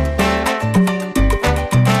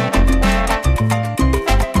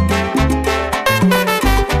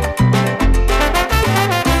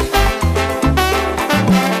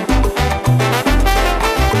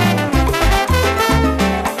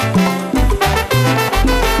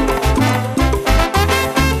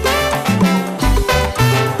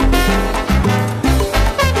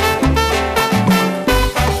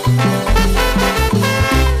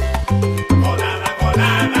 Colada,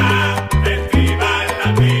 colada, festival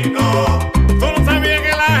latino. Tú no sabías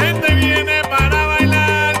que la gente viene para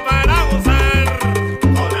bailar, para gozar.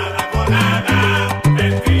 Colada, colada,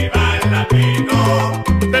 festival latino.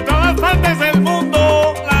 De todas partes del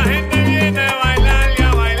mundo la gente viene a bailar y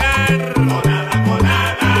a bailar. Colada,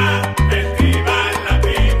 colada, festival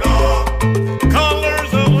latino.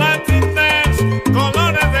 Colors of Latin dance,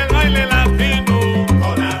 colores del baile latino.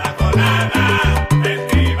 Colada, colada,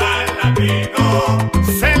 festival latino.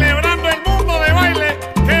 Celebrando el mundo de baile,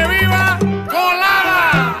 ¡que viva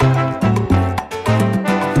Colada!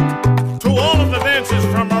 To all of the dancers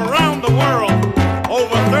from around the world,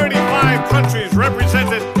 over 35 countries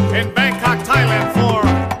represented in Bangkok, Thailand for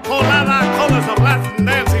Colada Colors of Latin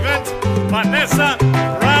Dance event. Vanessa,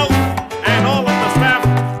 Ralph, and all of the staff,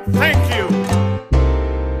 thank you.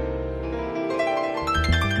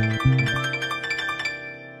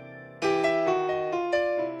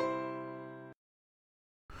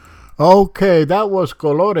 Okay, that was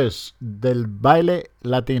Colores del Baile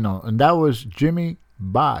Latino, and that was Jimmy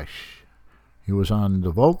Bosch. He was on the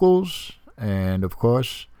vocals and, of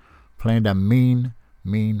course, playing that mean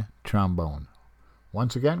trombone.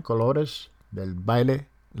 Once again, Colores del Baile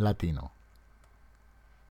Latino.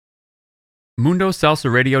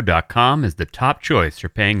 MundoSalsaRadio.com is the top choice for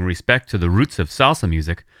paying respect to the roots of salsa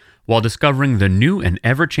music while discovering the new and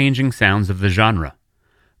ever-changing sounds of the genre.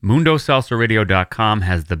 MundoSalsaRadio.com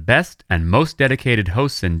has the best and most dedicated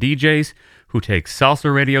hosts and DJs who take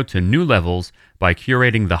salsa radio to new levels by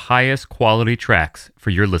curating the highest quality tracks for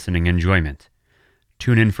your listening enjoyment.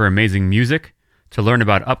 Tune in for amazing music, to learn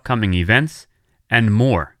about upcoming events, and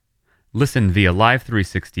more. Listen via Live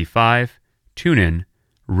 365, TuneIn,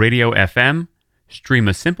 Radio FM, Stream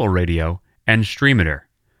a Simple Radio, and Streamiter.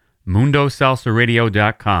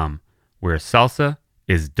 MundoSalsaRadio.com, where salsa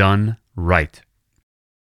is done right.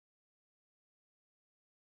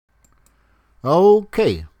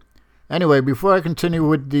 Okay, Anyway, before I continue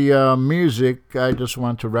with the music, I just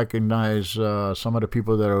want to recognize some of the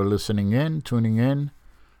people that are listening in, tuning in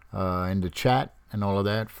the chat and all of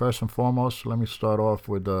that. First and foremost, let me start off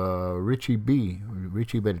with Richie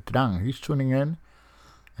Bertrand. He's tuning in.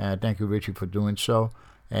 Thank you, Richie, for doing so.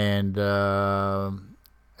 And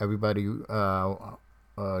everybody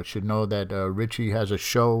should know that Richie has a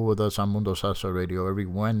show with us on Mundo Salsa Radio every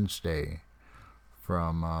Wednesday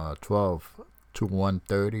from 12 to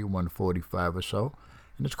 1:30, 1:45 or so.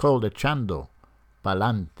 And it's called Echando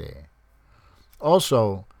Palante.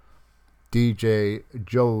 Also, DJ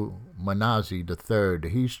Joe Manazzi III,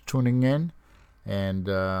 he's tuning in. And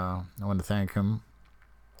I want to thank him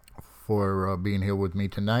for being here with me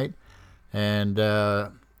tonight. And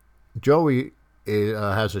Joey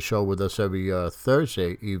has a show with us every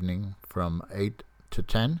Thursday evening from 8 to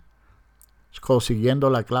 10. It's called Siguiendo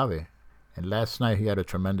la Clave. And last night he had a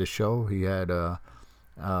tremendous show. He had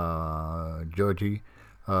Georgie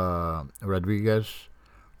Rodriguez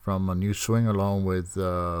from a New Swing along with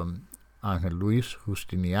Angel Luis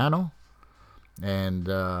Justiniano. And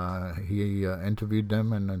he interviewed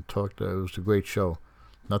them and talked. It was a great show.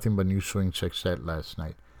 Nothing but New Swing sextet last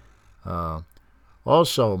night.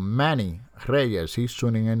 Also, Manny Reyes, he's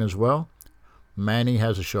tuning in as well. Manny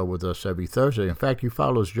has a show with us every Thursday. In fact, he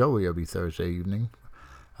follows Joey every Thursday evening.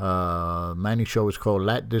 Manny's show is called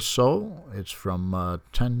Lat This Soul. It's from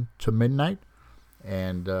 10 to midnight.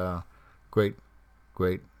 And great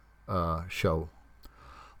show.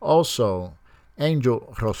 Also,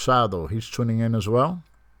 Angel Rosado, he's tuning in as well.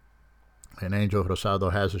 And Angel Rosado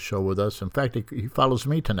has a show with us. In fact, he follows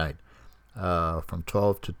me tonight from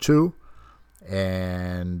 12 to 2.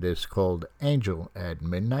 And it's called Angel at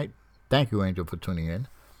Midnight. Thank you, Angel, for tuning in.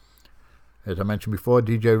 As I mentioned before,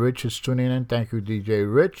 DJ Rich is tuning in. Thank you, DJ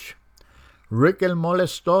Rich. Rick El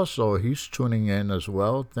Molestoso, he's tuning in as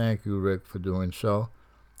well. Thank you, Rick, for doing so.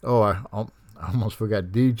 Oh, I almost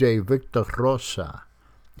forgot. DJ Victor Rosa.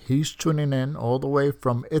 He's tuning in all the way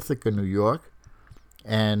from Ithaca, New York.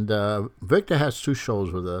 And Victor has 2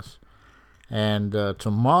 shows with us. And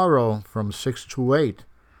tomorrow from 6 to 8,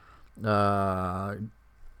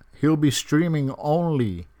 he'll be streaming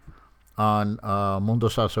only on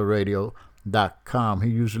MundoSalsaRadio.com. He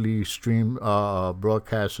usually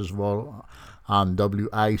broadcasts as well on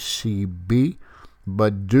WICB,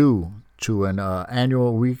 but due to an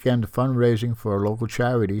annual weekend fundraising for a local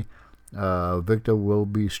charity, Victor will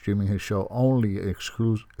be streaming his show only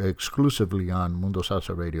exclusively on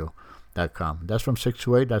MundoSalsaRadio.com. That's from 6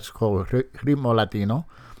 to 8. That's called Ritmo Latino.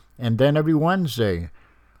 And then every Wednesday,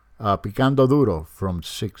 Picando Duro from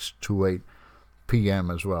 6 to 8 p.m.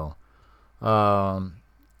 as well.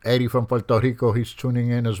 Eddie from Puerto Rico, he's tuning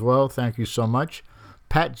in as well. Thank you so much.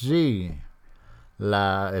 Pat Z,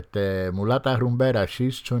 la mulata rumbera,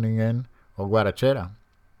 she's tuning in. O guarachera,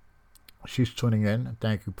 she's tuning in.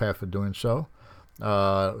 Thank you, Pat, for doing so.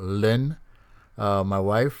 Lynn, my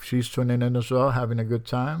wife, she's tuning in as well, having a good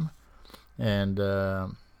time. And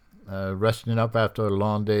resting up after a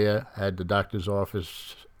long day at the doctor's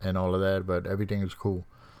office and all of that. But everything is cool,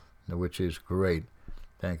 which is great.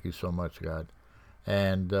 Thank you so much, God.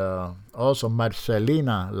 And also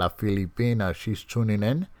Marcelina La Filipina, she's tuning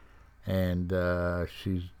in, and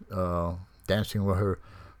she's dancing with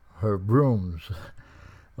her brooms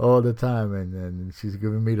all the time, and she's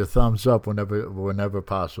giving me the thumbs up whenever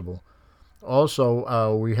possible.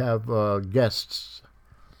 Also, we have guests,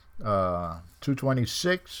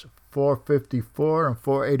 226, 454, and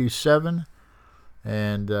 487,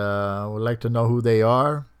 and I would like to know who they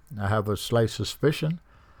are. I have a slight suspicion.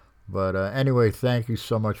 But anyway, thank you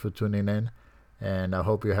so much for tuning in, and I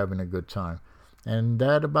hope you're having a good time. And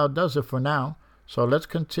that about does it for now. So let's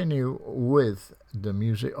continue with the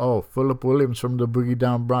music. Oh, Philip Williams from the Boogie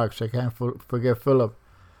Down Bronx. I can't forget Philip.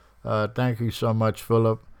 Thank you so much,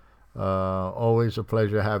 Philip. Always a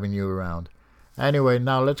pleasure having you around. Anyway,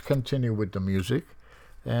 now let's continue with the music.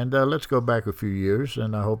 And let's go back a few years,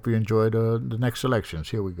 and I hope you enjoyed the next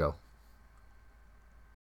selections. Here we go.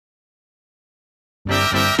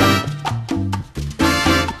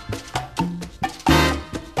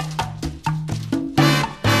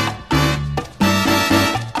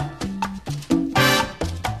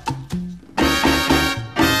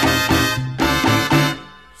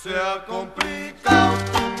 Se ha complicado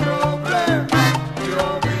tu problema,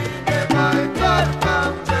 yo vine para echar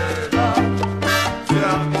candela. Se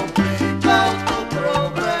ha complicado tu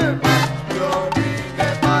problema, yo vine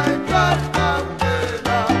para echar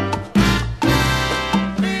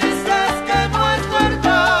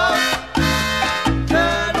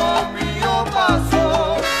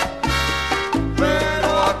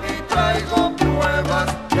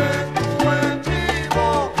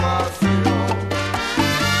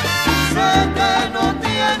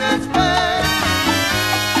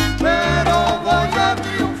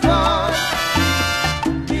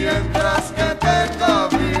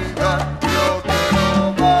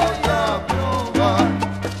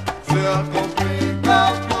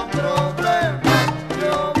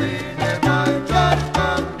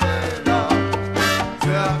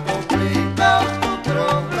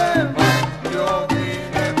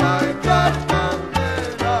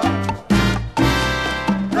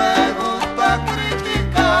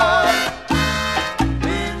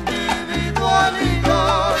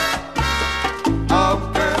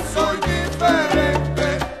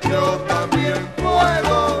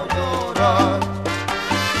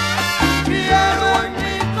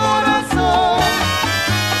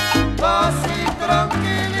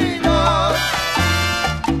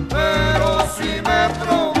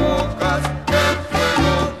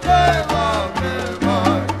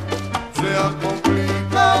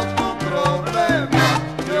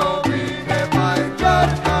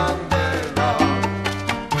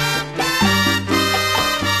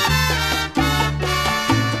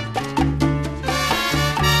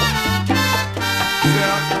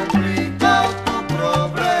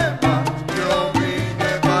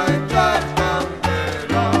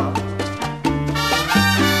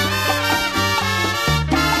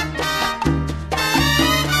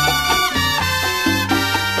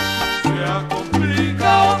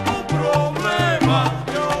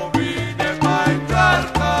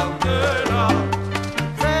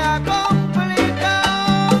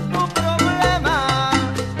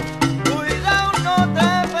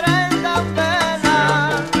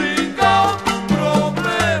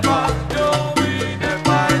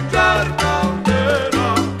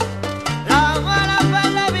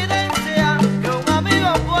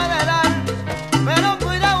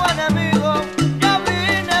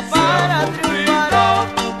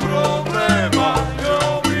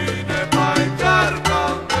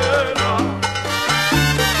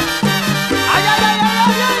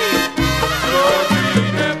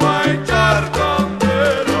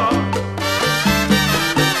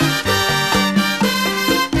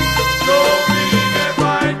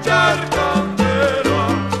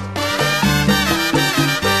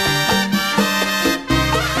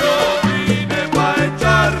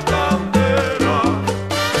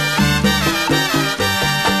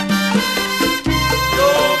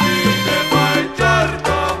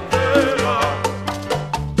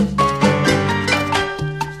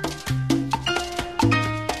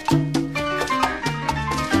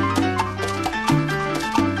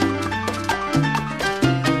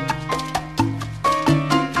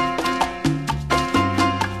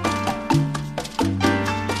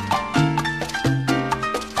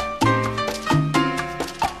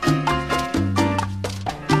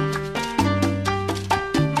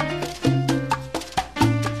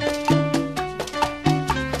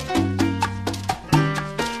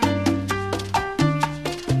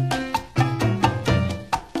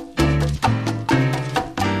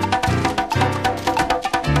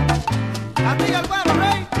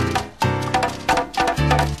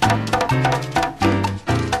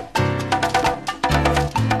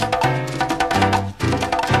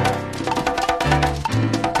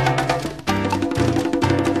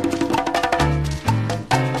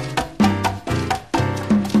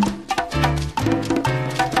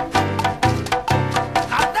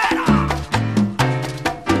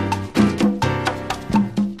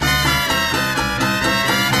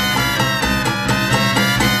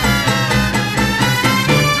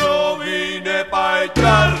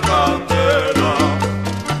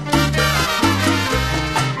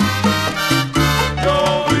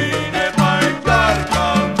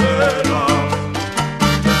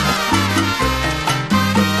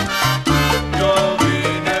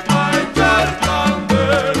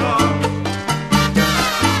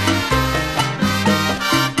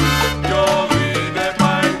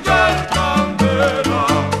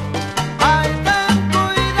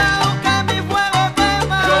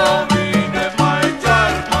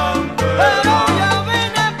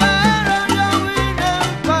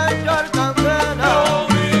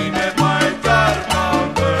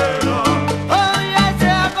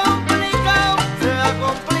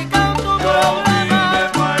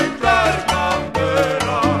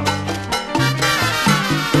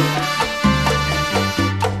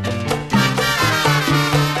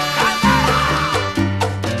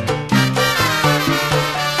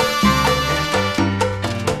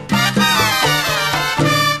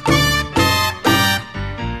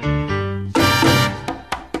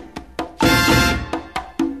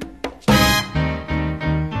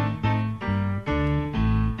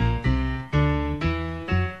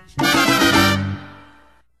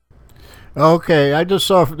Okay, I just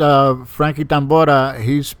saw Frankie Tambora.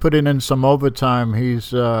 He's putting in some overtime.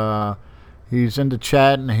 He's in the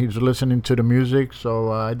chat and he's listening to the music.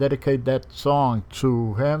 So I dedicate that song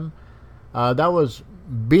to him. That was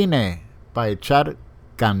Vine by Char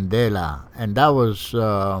Candela, and that was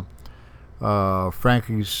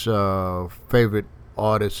Frankie's favorite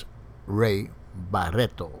artist, Ray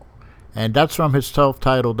Barreto. And that's from his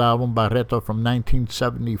self-titled album, Barreto, from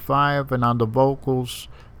 1975. And on the vocals,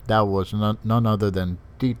 that was none other than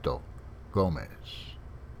Tito Gomez.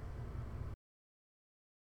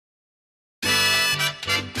 Un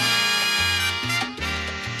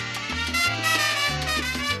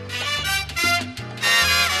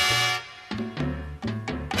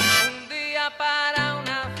día para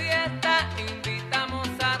una fiesta invitamos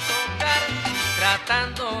a tocar,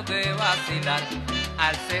 tratando de vacilar.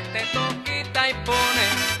 Al set te toquita y pone,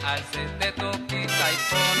 al set te toquita y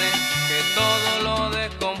pone, que todo lo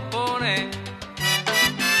descompone.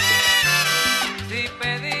 Si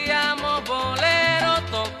pedíamos bolero,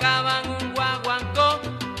 tocaban un guaguancó,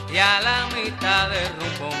 y a la mitad del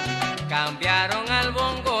rumbo cambiaron al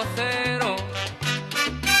bongocero.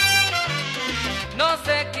 No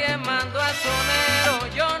sé quién mandó al sonero,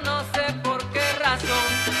 yo no sé por qué razón,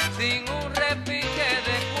 sin un repique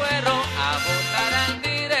de cuero, a votar al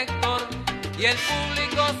director. Y el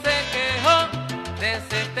público se quejó, de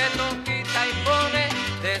ese te toquita y pone,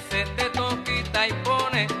 de ese te toquita y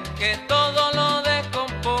pone, que todo lo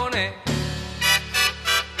descompone.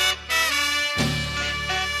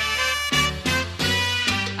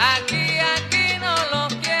 Aquí no lo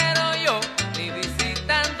quiero yo, ni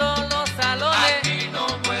visitando los salones. Aquí no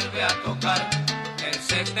vuelve a tocar, el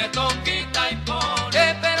set te toquita y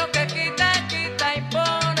pone. Pero que quita y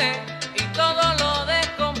pone, y todo lo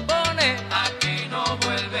descompone. Aquí no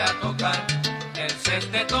vuelve a tocar, el set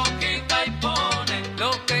te toquita y pone.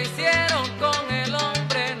 Lo que hicieron con el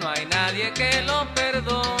hombre, no hay nadie que lo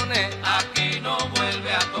perdone. Aquí no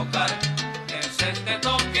vuelve a tocar, el set te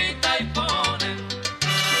toquita y pone.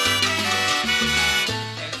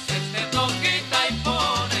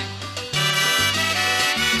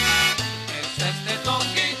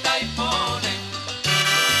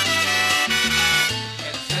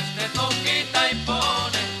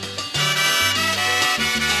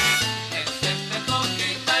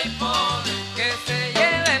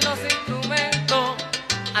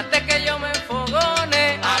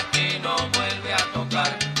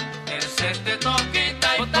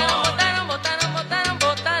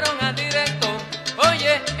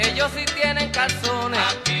 Ellos sí tienen calzones.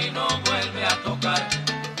 Aquí no vuelve a tocar,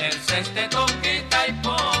 el set te toquita y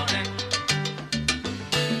pone.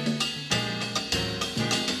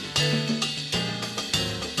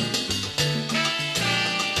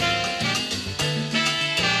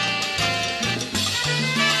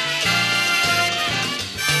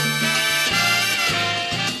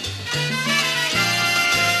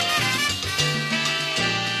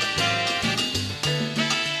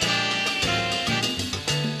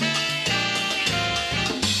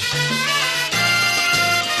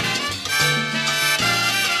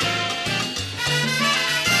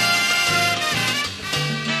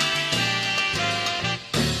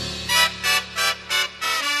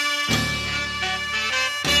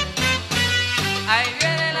 Ahí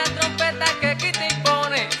viene la trompeta que quita y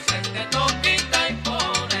pone, se te toquita y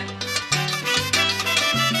pone.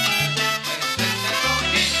 Se te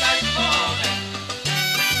toquita y pone.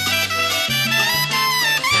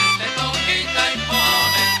 Se te toquita y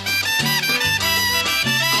pone.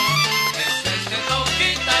 Se te toquita y pone. Se te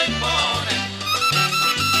toquita y pone. Se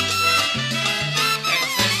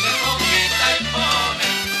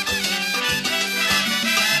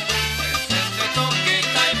te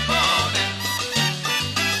toquita y pone.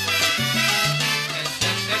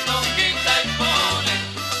 Se toquita y pone,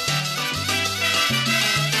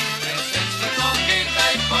 se toquita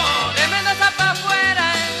y pone, tremenda zapa afuera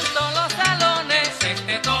en todos los salones, se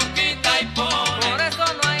toquita y pone, por eso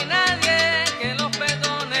no hay nadie que los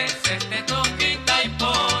perdone, se toquita y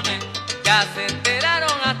pone, ya se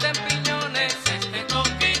enteraron hasta en piñones, se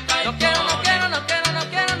toquita y pone,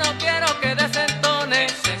 no quiero que desentone,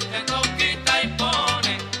 se toquita y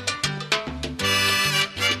pone.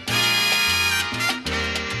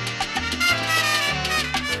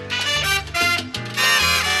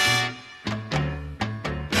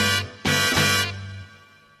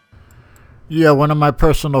 Yeah, one of my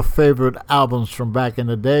personal favorite albums from back in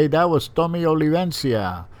the day, that was Tommy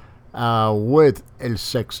Olivencia with El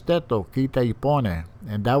Sexteto, Quita y Pone.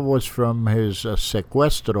 And that was from his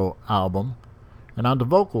Secuestro album. And on the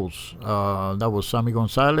vocals, that was Sammy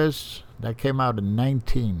Gonzalez. That came out in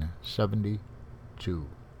 1972.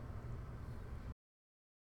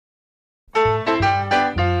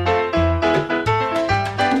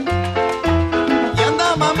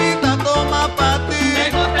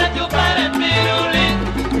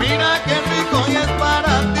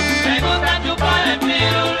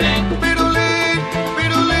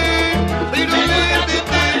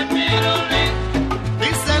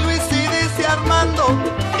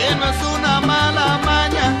 mala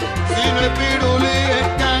maña, si no es pirulí es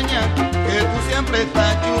caña, que tú siempre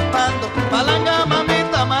estás chupando. Malanga,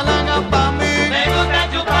 mamita, malanga pa' mí. Me gusta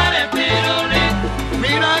chupar el pirulí.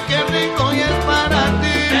 Mira qué rico y es para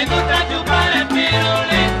ti. Me gusta chupar el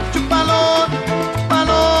pirulí. Chúpalo,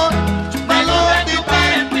 chúpalo, chúpalo, chupar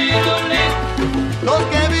el pirulí. Los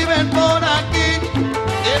que viven por aquí,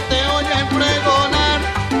 que te oyen pregonar,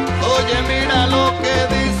 oye, mira lo que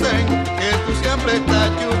dicen, que tú siempre estás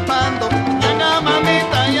chupando. Yaga,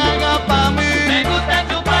 mamita, yaga pa' mí. Me gusta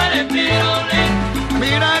chupar el pirulí.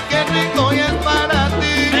 Mira qué rico y es para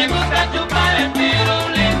ti. Me gusta chupar el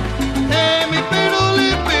pirulí. Mi pirulí,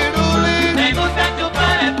 pirulí. Me gusta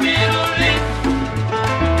chupar el pirulí.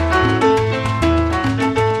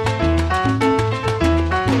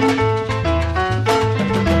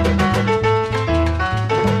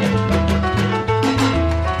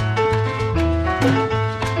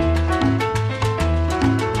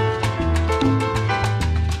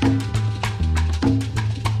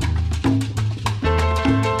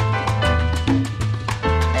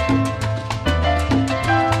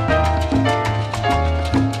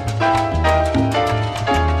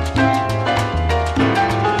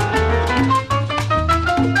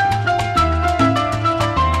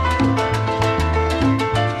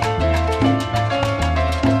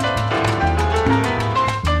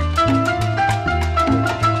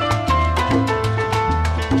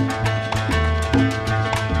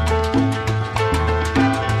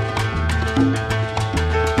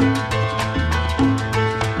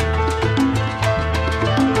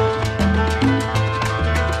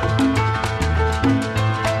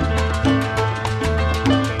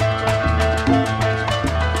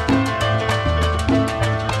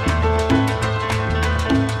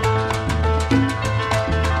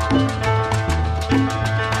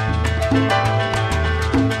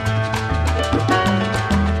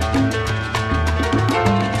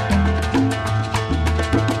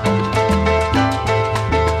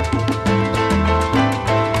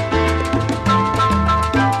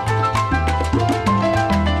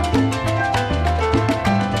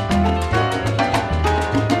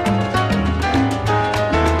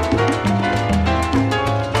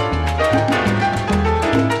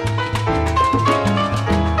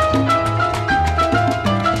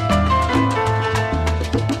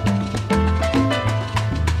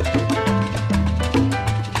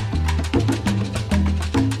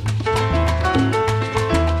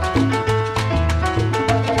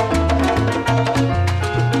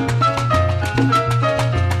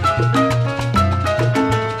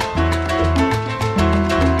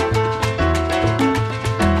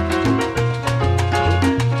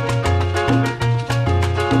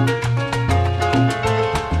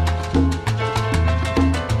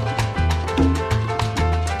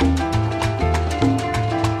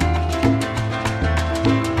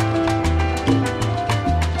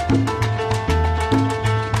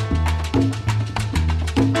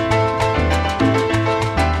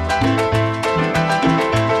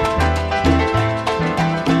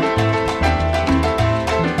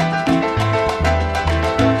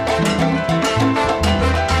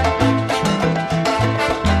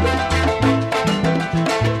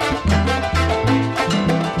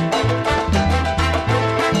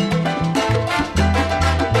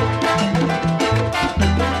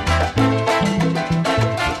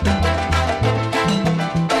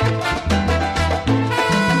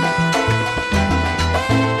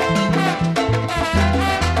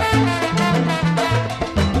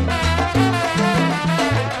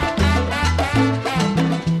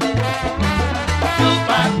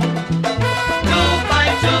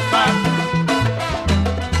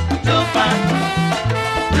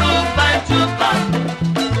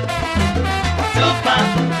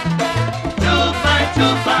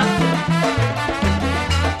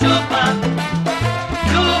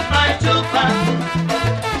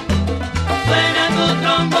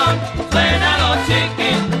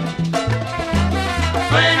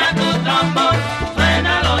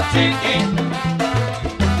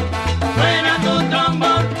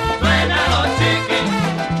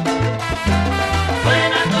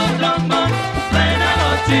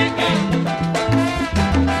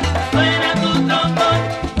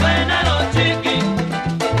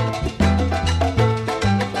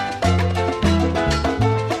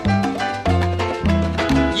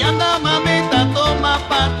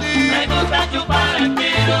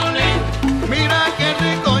 Mira qué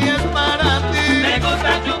rico y es para ti. Me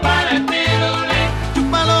gusta chupar el pirulí.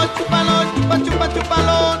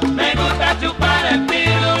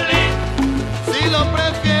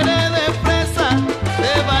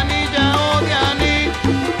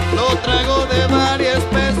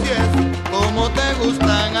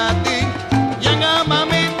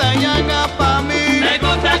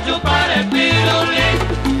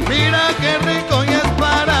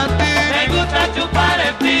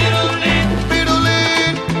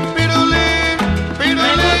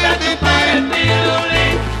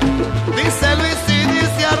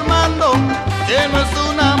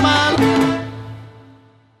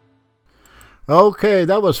 Okay,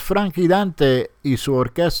 that was Frankie Dante y su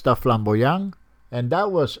orquesta Flamboyant, and that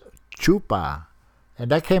was Chupa. And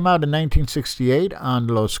that came out in 1968 on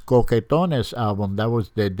Los Coquetones album. That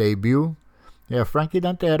was their debut. Yeah, Frankie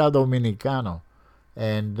Dante era dominicano.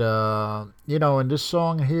 And, in this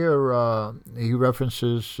song here, he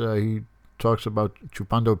references, he talks about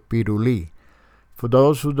chupando pirulí. For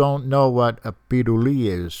those who don't know what a pirulí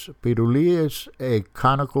is a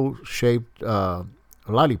conical-shaped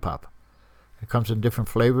lollipop. It comes in different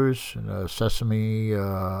flavors, sesame,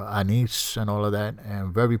 anise, and all of that,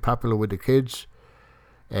 and very popular with the kids.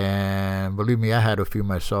 And believe me, I had a few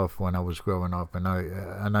myself when I was growing up, and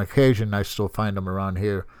on occasion I still find them around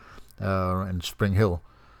here in Spring Hill.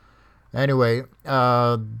 Anyway,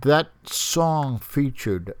 that song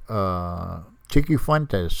featured Tiki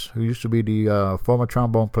Fuentes, who used to be the former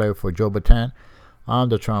trombone player for Joe Bataan, on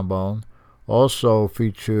the trombone. Also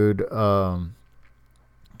featured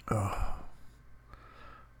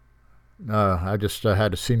I just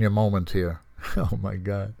had a senior moment here. Oh my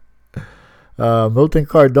God. Milton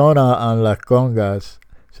Cardona on las congas.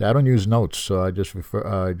 See, I don't use notes, so I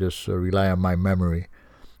just rely on my memory.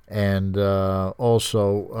 And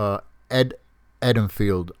also Ed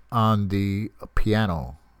Edenfield on the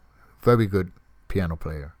piano. Very good piano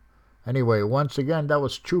player. Anyway, once again, that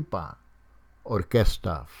was Chupa,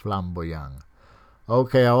 Orquesta Flamboyant.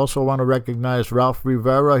 Okay, I also want to recognize Ralph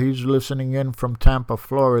Rivera. He's listening in from Tampa,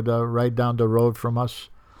 Florida, right down the road from us.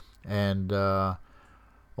 And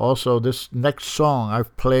also, this next song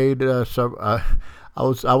I've played. I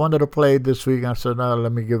wanted to play it this week. I said, no,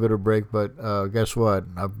 let me give it a break. But guess what?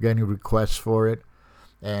 I'm getting requests for it.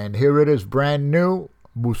 And here it is, brand new,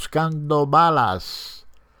 Buscando Balas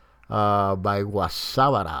by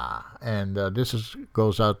Guasabara. And this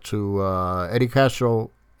goes out to Eddie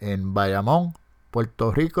Castro in Bayamón,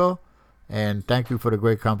 Puerto Rico, and thank you for the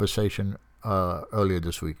great conversation earlier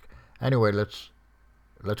this week. Anyway, let's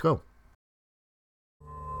go.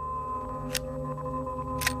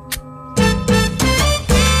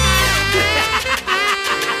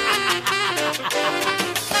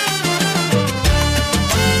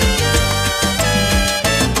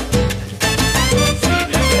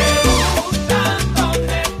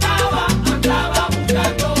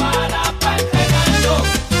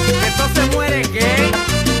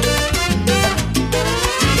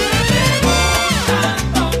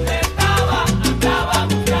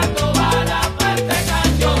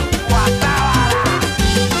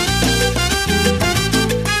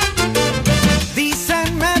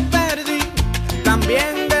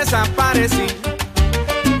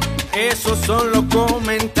 Esos son los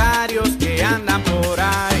comentarios que andan por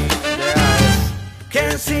ahí.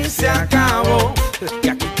 Que si se acabó, que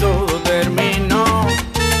aquí todo terminó.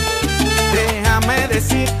 Déjame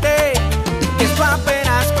decirte que esto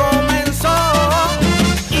apenas comenzó.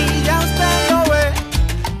 Y ya usted lo ve,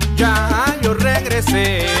 ya yo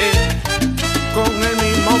regresé con el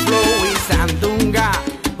mismo flow y sandunga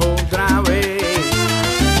otra vez.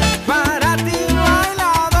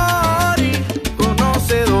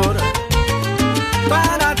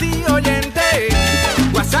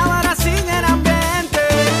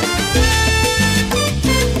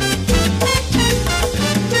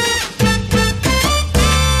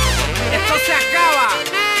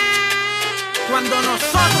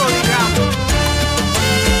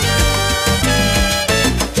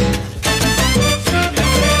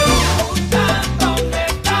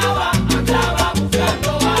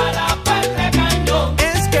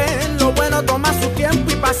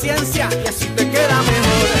 Paciencia, y así te queda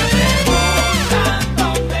mejor.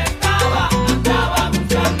 ¿Dónde estaba? Andaba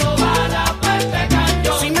buscando balas para este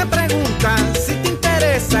cañón. Si me preguntan si te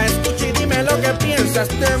interesa, escucha y dime lo que piensas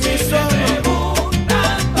de mi son.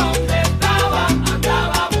 ¿Dónde estaba?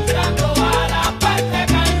 Andaba buscando balas para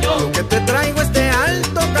este cañón. Lo que te traigo es de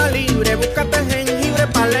alto calibre, búscate el jengibre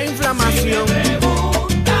para la inflamación.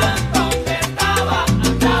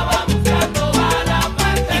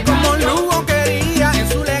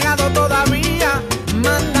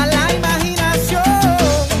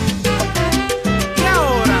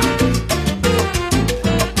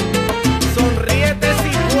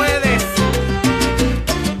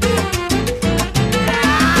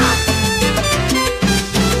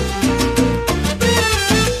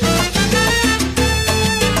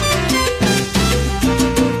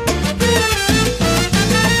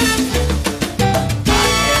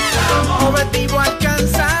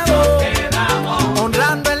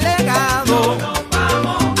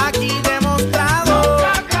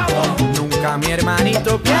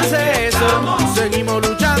 Piense eso, seguimos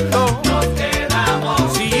luchando, nos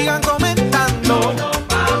quedamos, sigan comentando, nos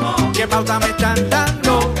vamos, qué pauta me están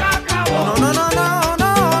dando, no, no, no.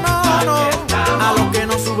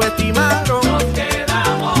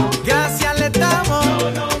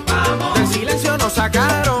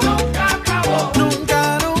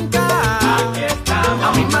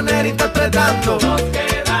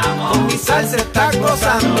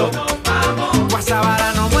 gozando.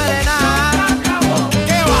 Guasábara no muere nada.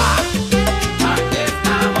 ¿Qué va? Aquí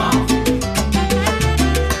estamos.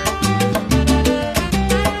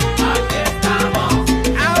 Aquí estamos.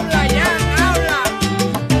 Habla ya, habla.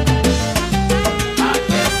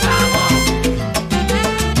 Aquí estamos.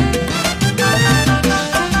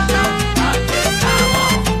 Aquí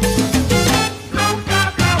estamos. Nunca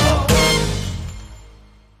acabó.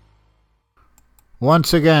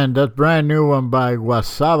 Once again, that brand new one by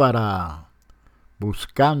Guasábara,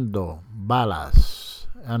 Buscando Balas.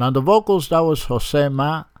 And on the vocals, that was Jose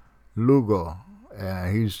Ma Lugo.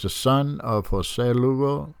 He's the son of Jose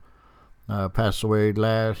Lugo, passed away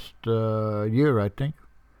last year, I think.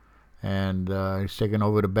 And he's taken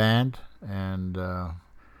over the band. And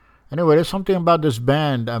anyway, there's something about this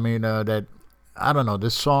band, I mean, that, I don't know,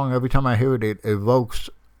 this song, every time I hear it, it evokes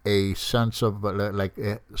a sense of like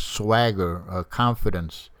a swagger,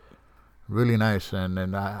 confidence. Really nice, and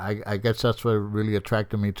I guess that's what really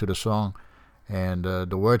attracted me to the song, and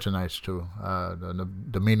the words are nice too,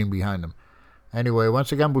 the meaning behind them. Anyway,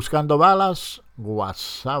 once again, Buscando Balas,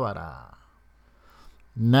 Guasábara.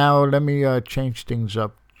 Now let me change things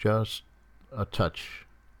up just a touch.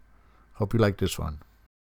 Hope you like this one.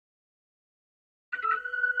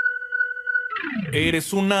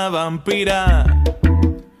 Eres una vampira,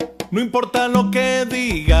 no importa lo que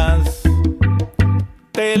digas.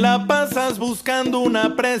 Te la pasas buscando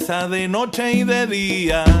una presa de noche y de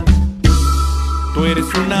día. Tú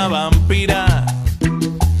eres una vampira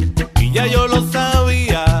y ya yo lo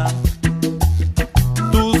sabía.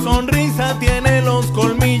 Tu sonrisa tiene los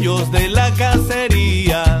colmillos de la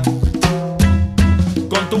cacería.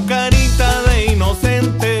 Con tu carita de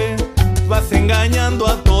inocente vas engañando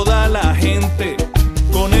a toda la gente.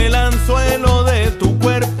 Con el anzuelo de tu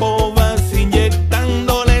cuerpo vas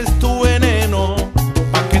inyectándoles tu veneno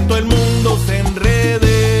pa' que todo el mundo se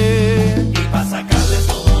enrede Y pa' sacarles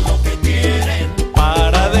todo lo que quieren,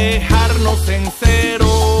 para dejarnos en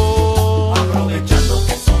cero. aprovechando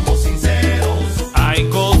que somos sinceros. Hay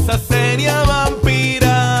cosas serias,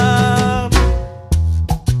 vampira.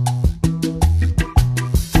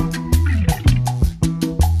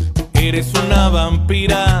 Eres una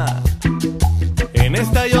vampira en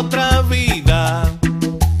esta y otra vida.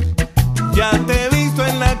 Ya te he visto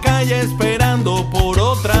en la calle esperando por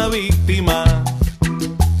otra víctima.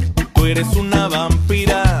 Tú eres una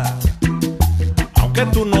vampira, aunque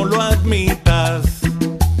tú no lo admitas.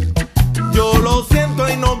 Yo lo siento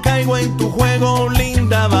y no caigo en tu juego,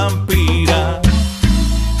 linda vampira.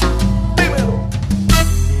 Dímelo.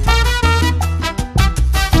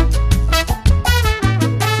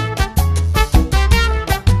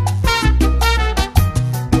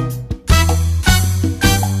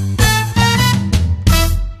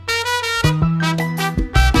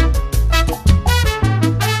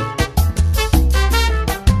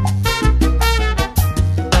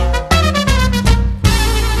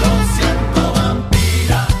 Lo siento,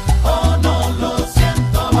 vampira, oh no, lo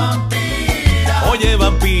siento, vampira. Oye,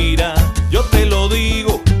 vampira, yo te lo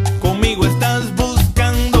digo, conmigo estás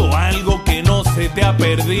buscando algo que no se te ha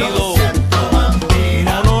perdido. Lo siento,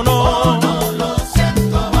 vampira, No, no, oh no. no, lo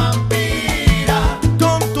siento, vampira.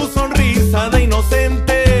 Con tu sonrisa de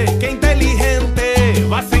inocente, qué inteligente,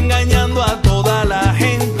 vas engañando a toda la Lo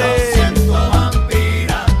gente. siento,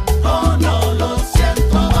 vampira, oh no, lo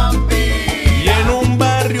siento, Y vampira. en un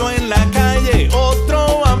barrio, en la calle,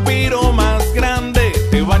 otro vampiro más grande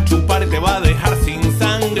te va a chupar y te va a dejar sin Lo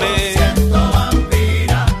sangre. siento,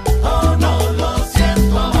 vampira, oh no, lo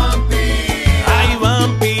siento, vampira. Ay,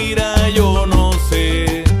 vampira, yo no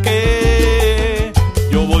sé qué.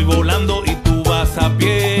 Yo voy volando y tú vas a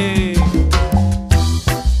pie.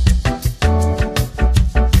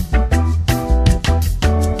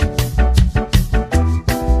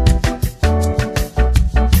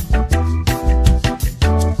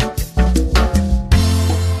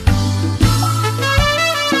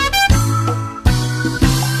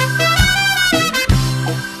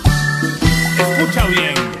 Escucha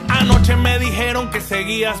bien, anoche me dijeron que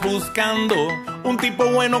seguías buscando un tipo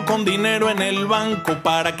bueno con dinero en el banco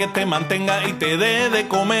para que te mantenga y te dé de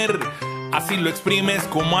comer. Así lo exprimes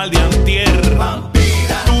como al de antier.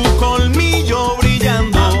 Vampira, Tu colmillo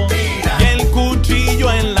brillando Vampira. y el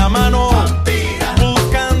cuchillo en la mano. vampira,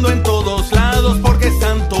 Buscando en todos lados porque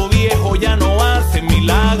santo viejo ya no hace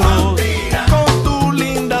milagros. Vampira. Con tu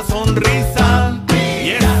linda sonrisa y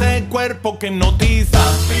ese cuerpo que hipnotiza.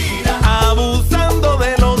 vampira. Abusando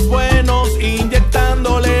de los buenos,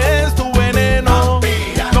 inyectándoles tu veneno.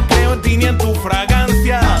 Vampira. No creo en ti ni en tu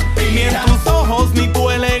fragancia, Vampira. ni en tus ojos ni tu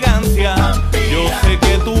elegancia. Vampira. Yo sé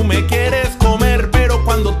que tú me quieres comer, pero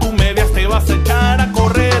cuando tú me veas te vas a echar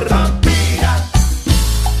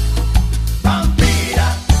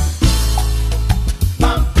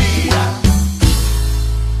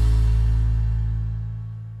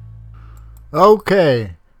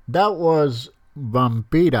Okay, that was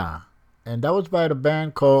Vampira, and that was by the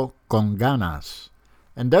band called Con Ganas.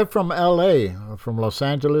 And they're from LA, from Los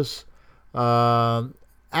Angeles.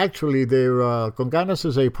 Actually, Con Ganas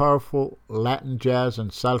is a powerful Latin jazz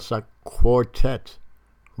and salsa quartet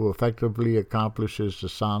who effectively accomplishes the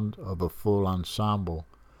sound of a full ensemble.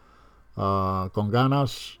 Con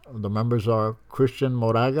Ganas, the members are Christian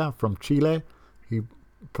Moraga from Chile. He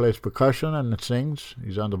plays percussion and sings.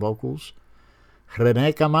 He's on the vocals.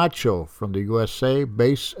 Rene Camacho from the USA,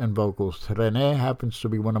 bass and vocals. Rene happens to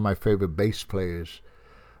be one of my favorite bass players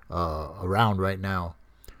around right now.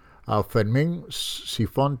 Fermin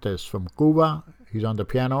Cifontes from Cuba, he's on the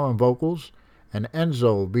piano and vocals. And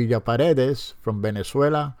Enzo Villaparedes from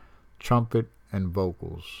Venezuela, trumpet and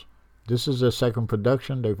vocals. This is their second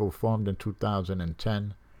production. They performed in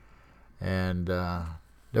 2010, and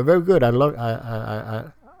they're very good. I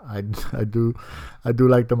do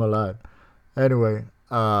like them a lot. Anyway,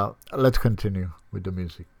 let's continue with the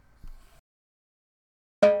music.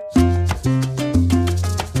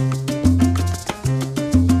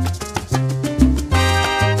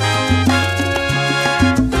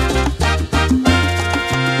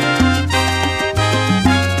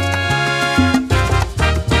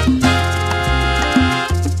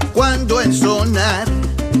 Cuando el sonar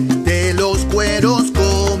de los cueros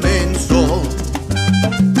comenzó,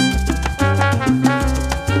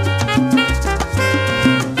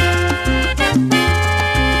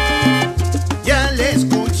 y al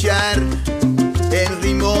escuchar el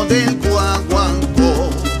ritmo del guaguancó,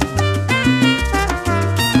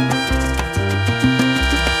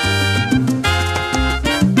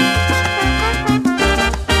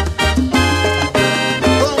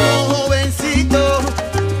 como jovencito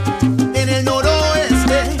en el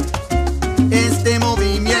noroeste, este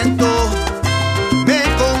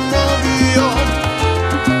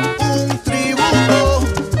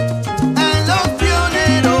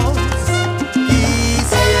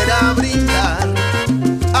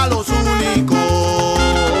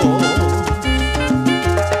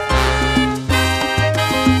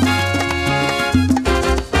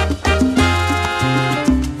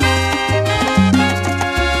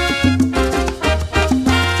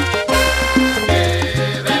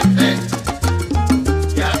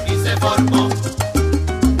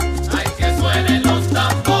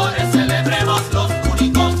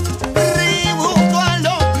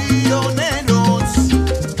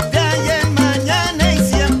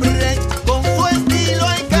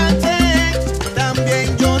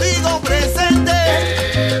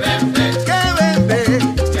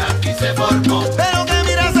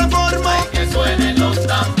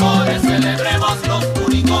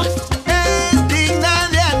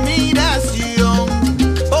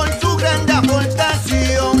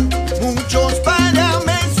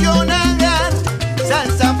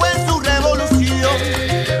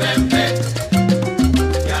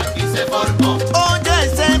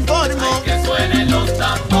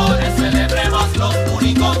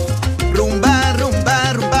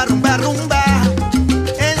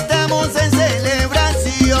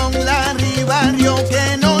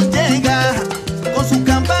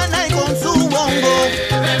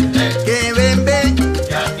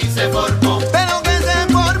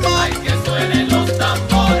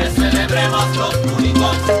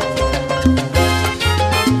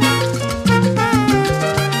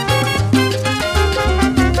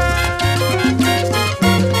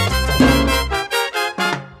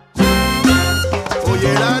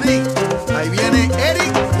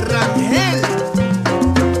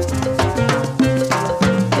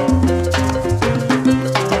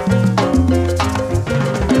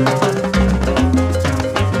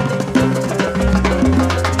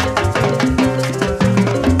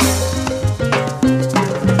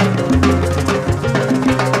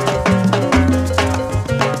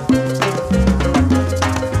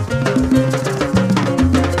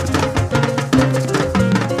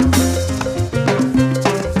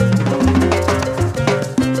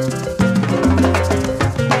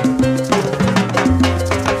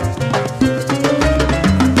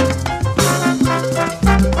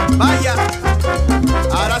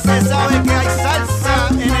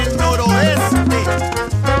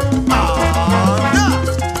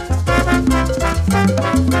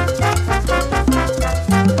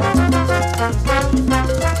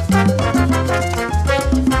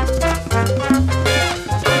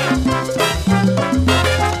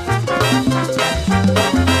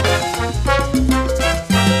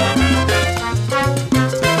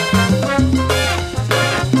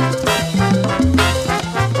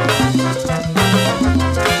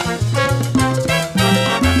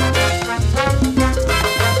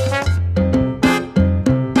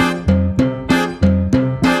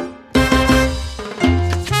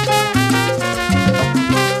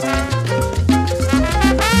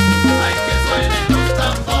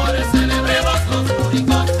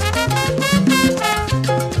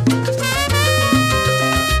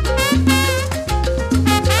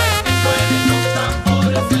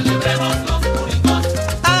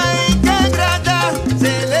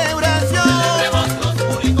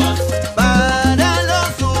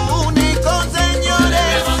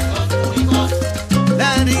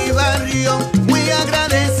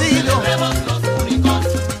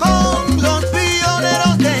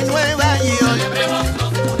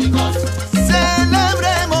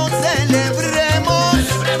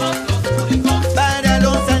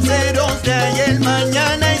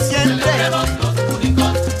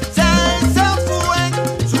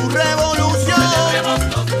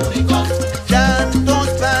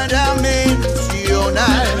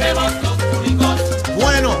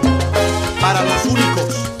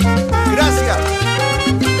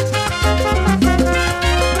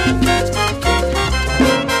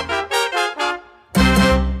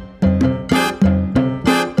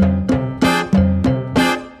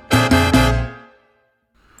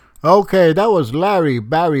Okay, that was Larry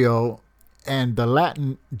Barrio and the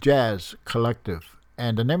Latin Jazz Collective.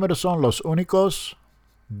 And the name of the song, Los Únicos.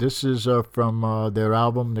 This is from their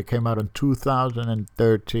album that came out in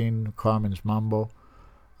 2013, Carmen's Mambo.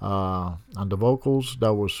 On the vocals,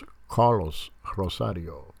 that was Carlos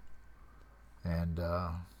Rosario. And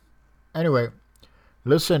anyway,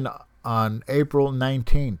 listen, on April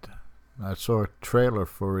 19th, I saw a trailer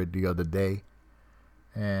for it the other day.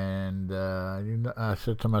 And I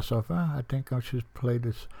said to myself, I think I should play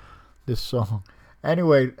this song.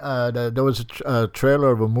 Anyway, there was a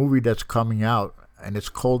trailer of a movie that's coming out, and it's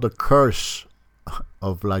called The Curse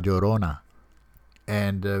of La Llorona.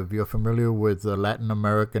 And if you're familiar with Latin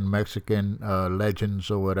American, Mexican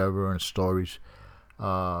legends or whatever and stories,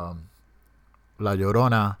 La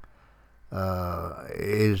Llorona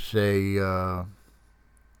is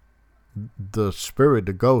the spirit,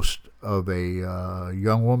 the ghost of a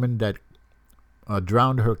young woman that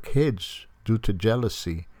drowned her kids due to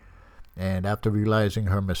jealousy. And after realizing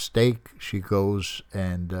her mistake, she goes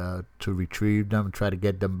and to retrieve them, try to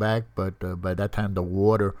get them back. But by that time, the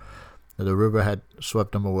river had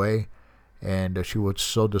swept them away. And she was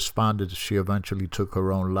so despondent, she eventually took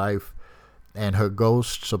her own life. And her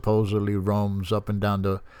ghost supposedly roams up and down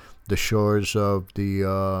the shores of the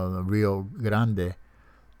Rio Grande,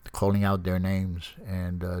 calling out their names.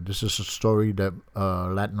 And this is a story that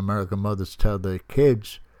Latin American mothers tell their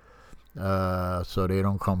kids, so they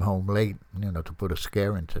don't come home late, to put a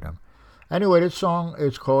scare into them. Anyway, this song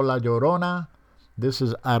is called La Llorona. This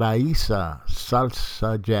is Araiza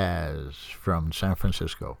Salsa Jazz from San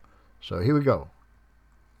Francisco. So here we go.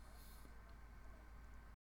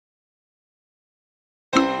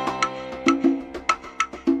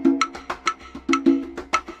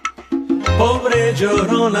 Pobre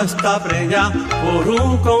Llorona está preñada por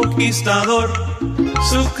un conquistador,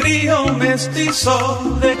 su crío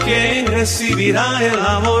mestizo de quien recibirá el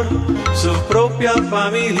amor. Su propia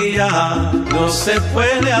familia no se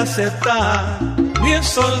puede aceptar, ni el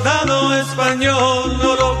soldado español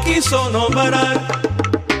no lo quiso nombrar.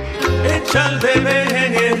 Echa al bebé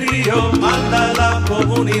en el río, manda a la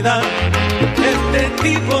comunidad. Este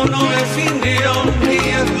tipo no es indio ni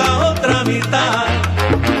es la otra mitad.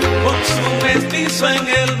 Con su mestizo en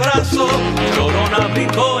el brazo, Llorona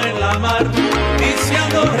brincó en la mar,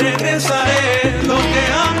 diciendo regresaré, lo que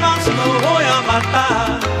amas no voy a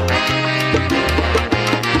matar.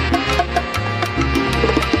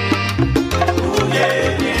 Huye,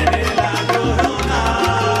 viene la Llorona.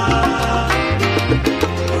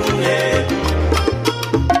 Huye,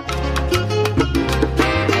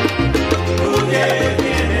 huye,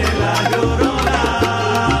 viene la Llorona.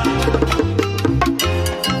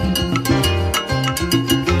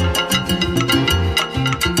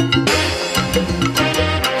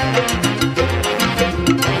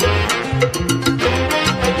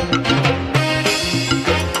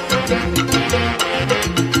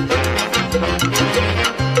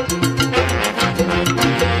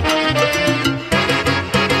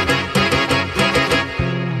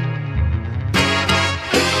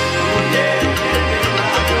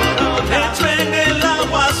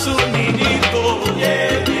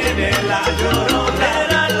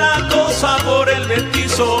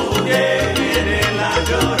 Huye, viene la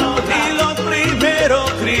Llorona. Y lo primero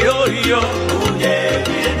criollo, huye,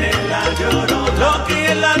 viene la Llorona. Lo que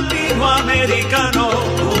es latinoamericano,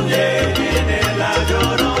 huye, viene la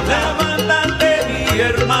Llorona. Levántate, mi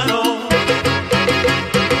hermano.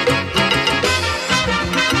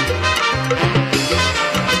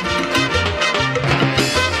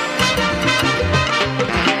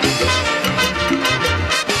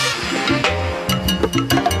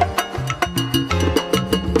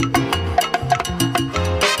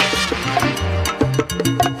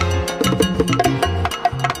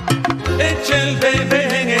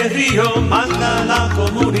 Manda a la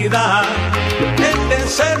comunidad, este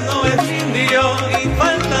ser no es indio y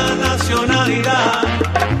falta nacionalidad.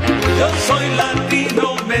 Yo soy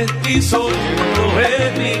latino mestizo, no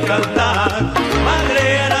es mi cantar. Madre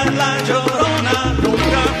era la Llorona,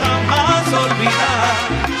 nunca jamás olvidar.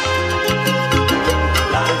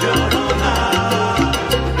 La Llorona,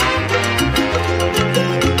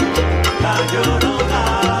 la Llorona.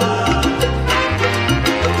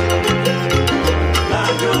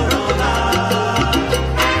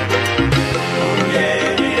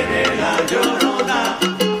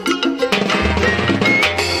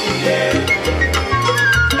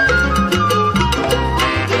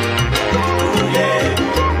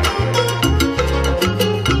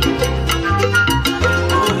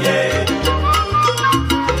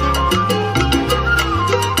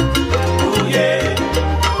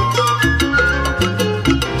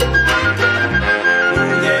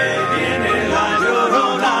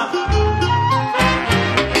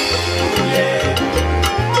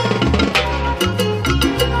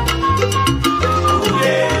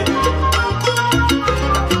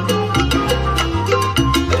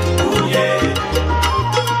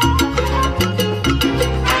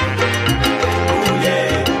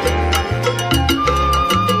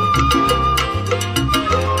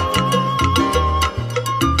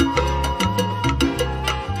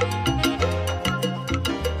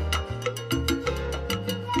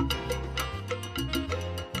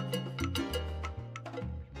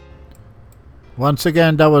 Once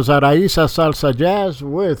again, that was Araiza Salsa Jazz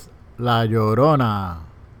with La Llorona.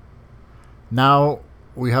 Now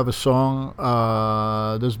we have a song.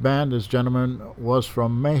 This gentleman was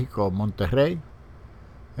from Mexico, Monterrey.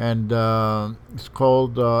 And it's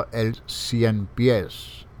called El Cien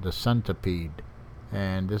Pies, the Centipede.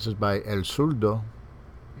 And this is by El Zurdo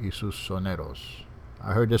y sus Soneros.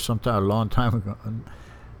 I heard this sometime a long time ago.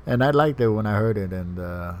 And I liked it when I heard it. And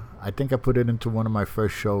I think I put it into one of my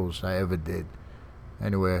first shows I ever did.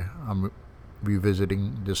 Anyway, I'm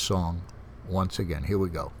revisiting this song once again. Here we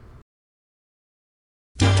go.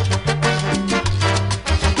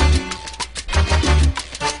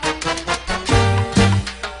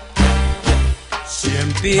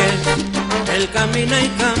 Cien pies, él camina y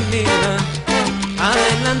camina.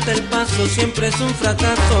 Adelante el paso siempre es un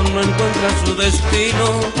fracaso, no encuentra su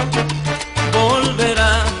destino.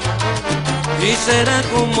 Volverá y será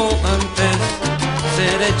como antes,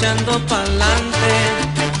 será echando pa'lante,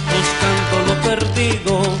 buscando lo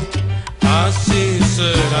perdido. Así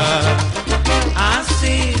será,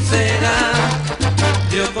 así será.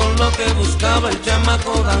 Dio con lo que buscaba, el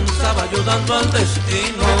chamaco danzaba ayudando al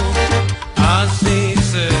destino. Así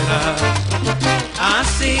será,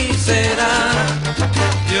 así será.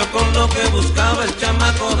 Dio con lo que buscaba, el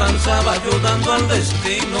chamaco danzaba ayudando al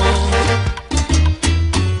destino.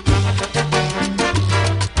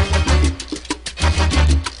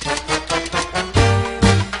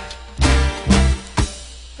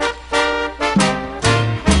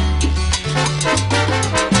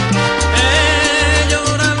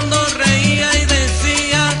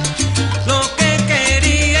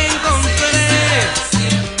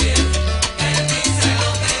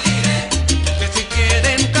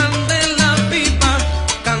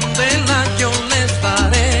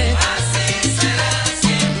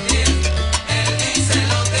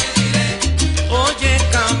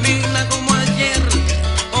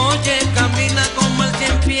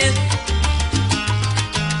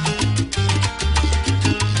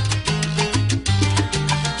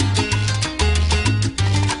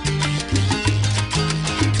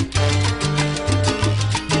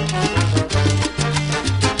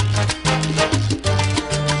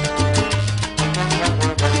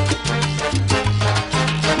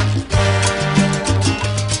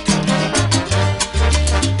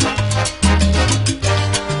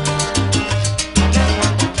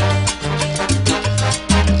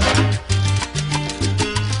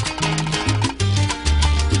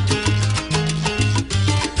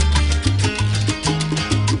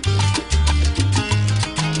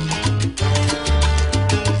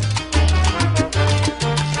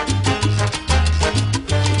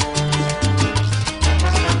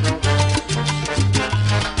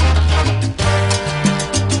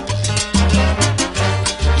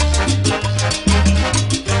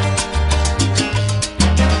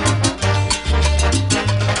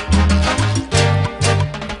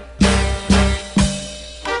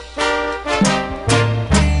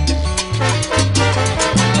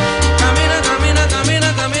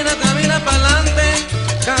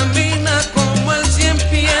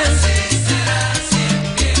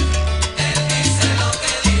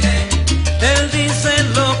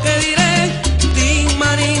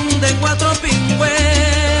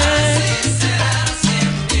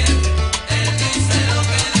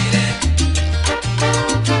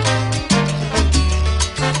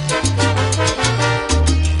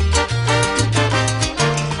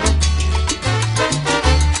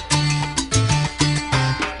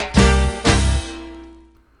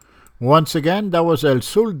 Once again, that was El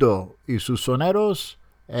Zurdo y sus Soneros,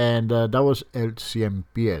 and that was El Cien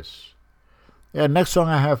Pies. Yeah, next song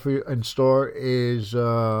I have for you in store is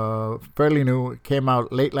fairly new. It came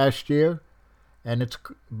out late last year, and it's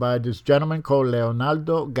by this gentleman called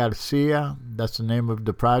Leonardo Garcia. That's the name of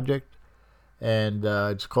the project, and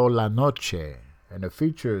it's called La Noche, and it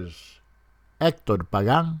features Héctor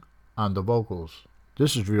Pagan on the vocals.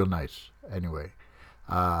 This is real nice. Anyway,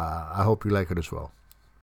 I hope you like it as well.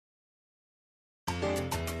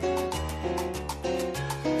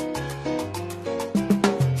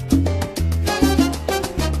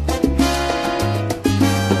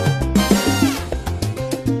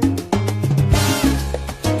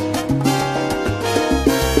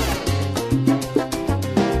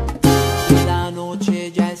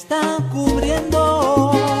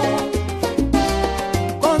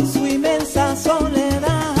 Con su inmensa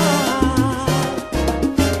soledad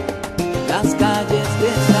las calles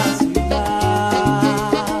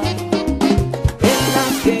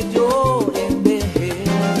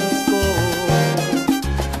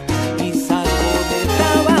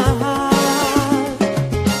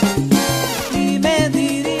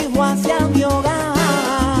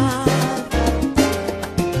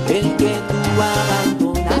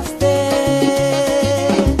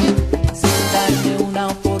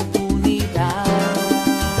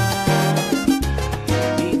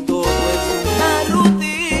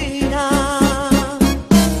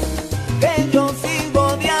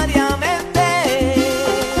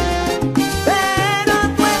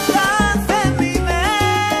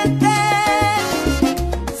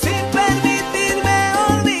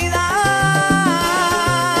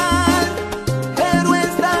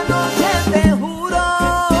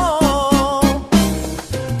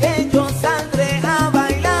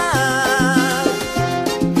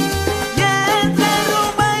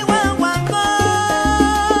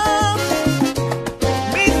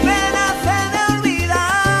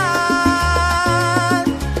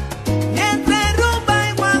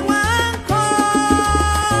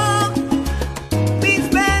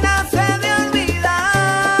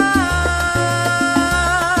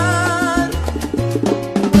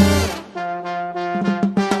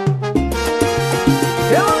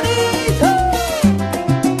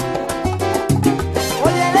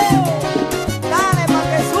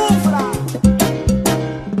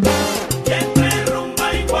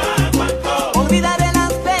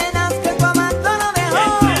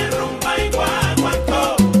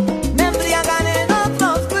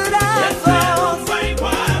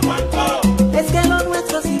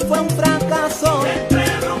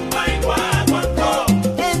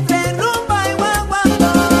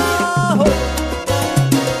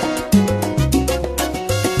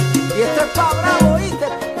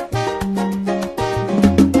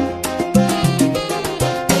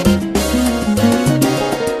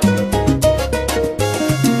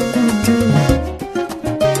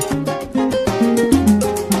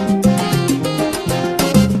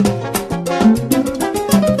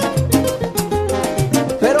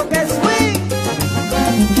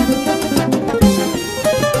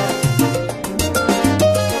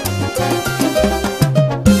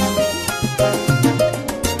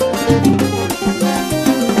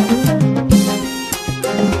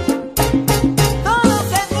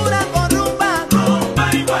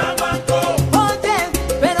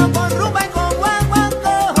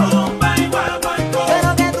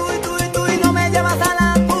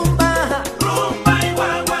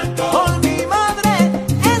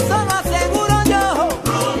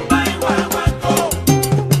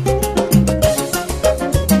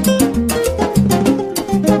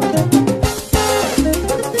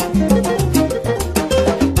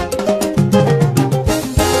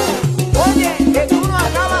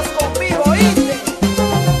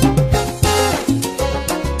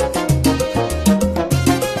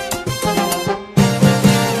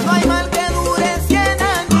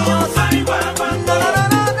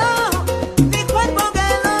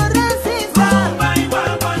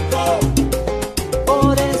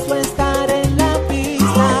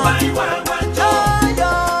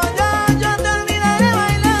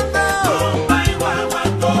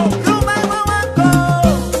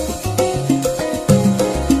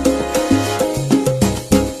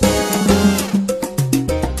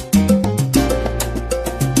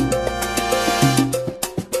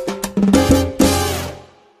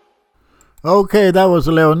Okay, that was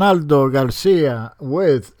Leonardo Garcia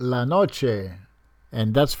with La Noche.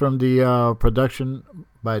 And that's from the production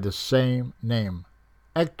by the same name.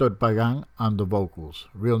 Hector Pagan on the vocals.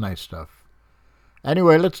 Real nice stuff.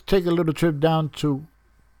 Anyway, let's take a little trip down to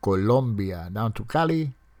Colombia, down to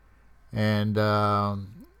Cali. And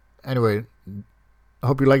anyway, I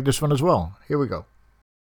hope you like this one as well. Here we go.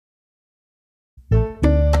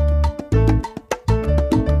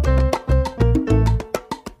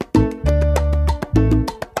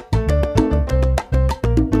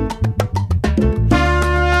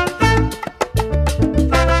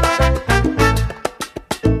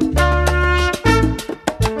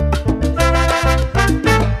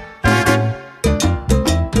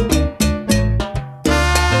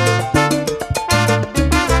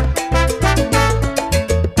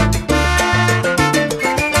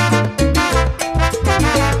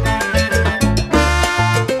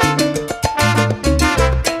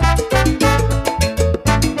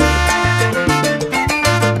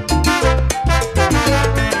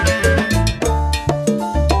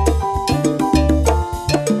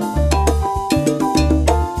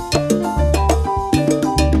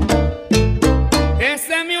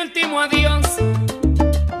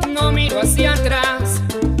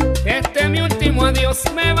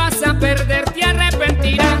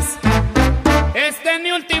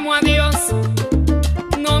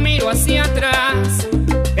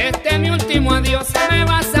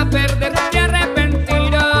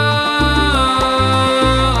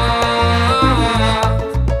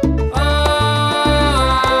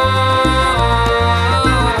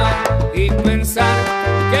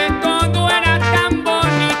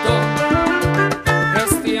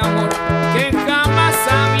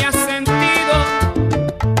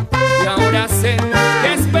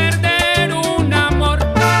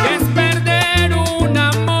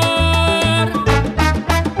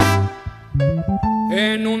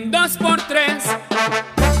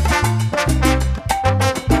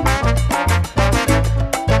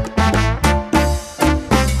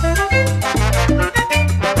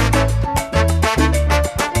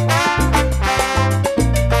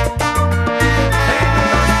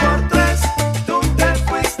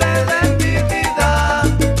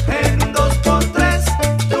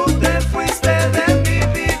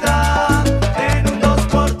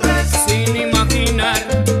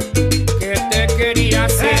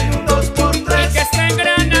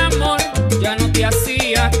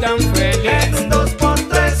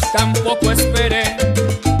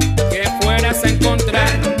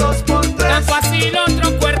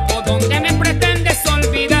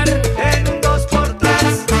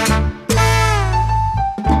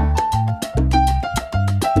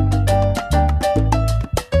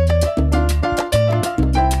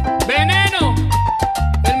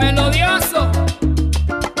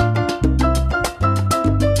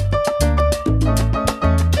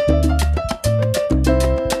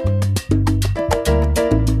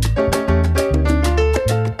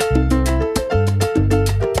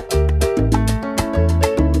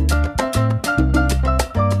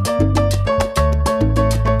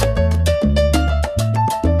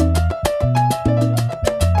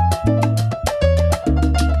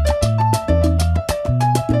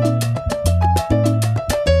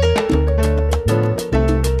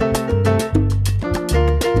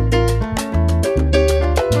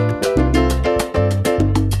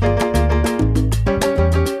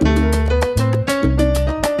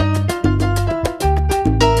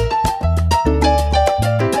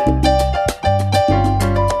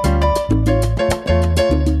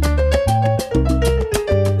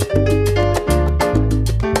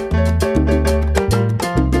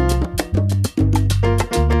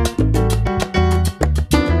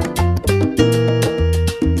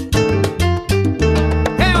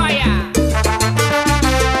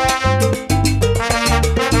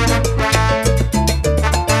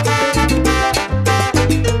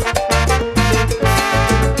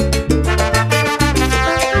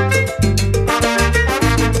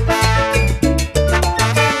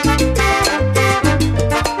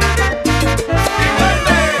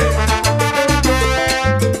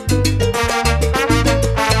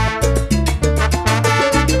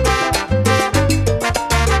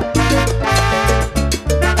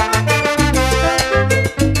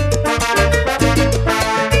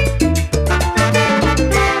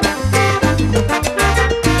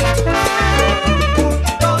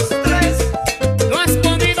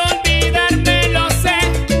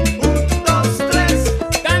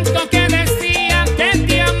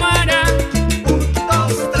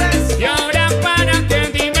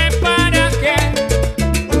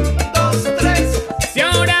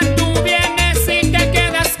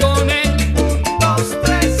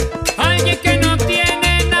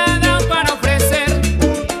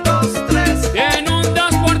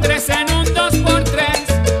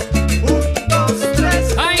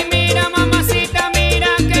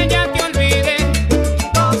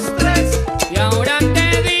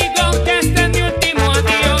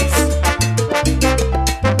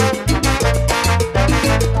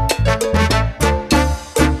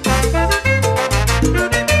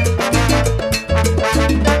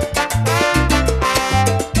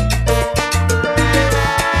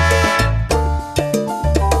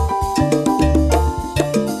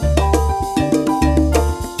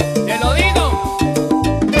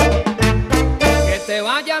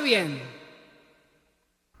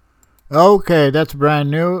 Okay, that's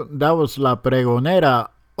brand new. That was La Pregonera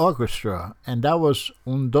Orchestra, and that was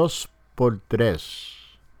un dos por tres.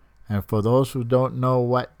 And for those who don't know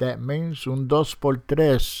what that means, un dos por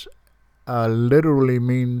tres literally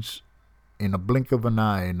means in a blink of an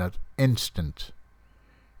eye, in an instant,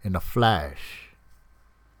 in a flash.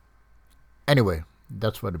 Anyway,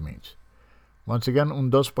 that's what it means. Once again, un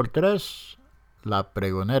dos por tres, La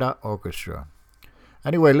Pregonera Orchestra.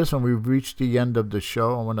 Anyway, listen, we've reached the end of the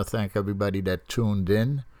show. I want to thank everybody that tuned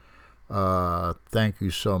in. Thank you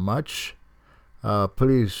so much.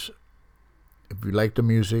 Please, if you like the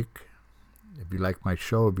music, if you like my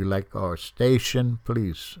show, if you like our station,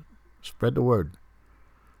 please spread the word.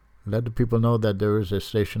 Let the people know that there is a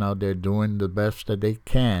station out there doing the best that they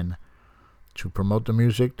can to promote the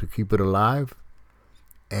music, to keep it alive,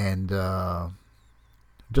 and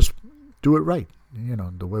just do it right,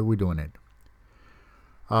 the way we're doing it.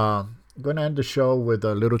 I'm going to end the show with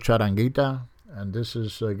a little charanguita, and this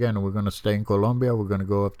is, again, we're going to stay in Colombia. We're going to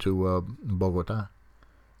go up to Bogota,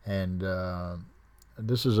 and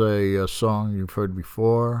this is a song you've heard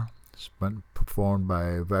before. It's been performed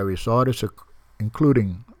by various artists,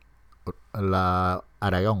 including La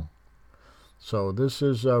Aragón. So this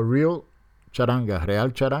is a real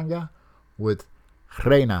charanga with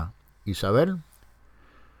Reina Isabel.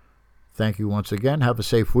 Thank you once again. Have a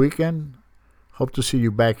safe weekend. Hope to see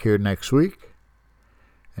you back here next week.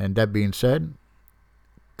 And that being said,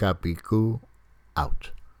 Capicu out.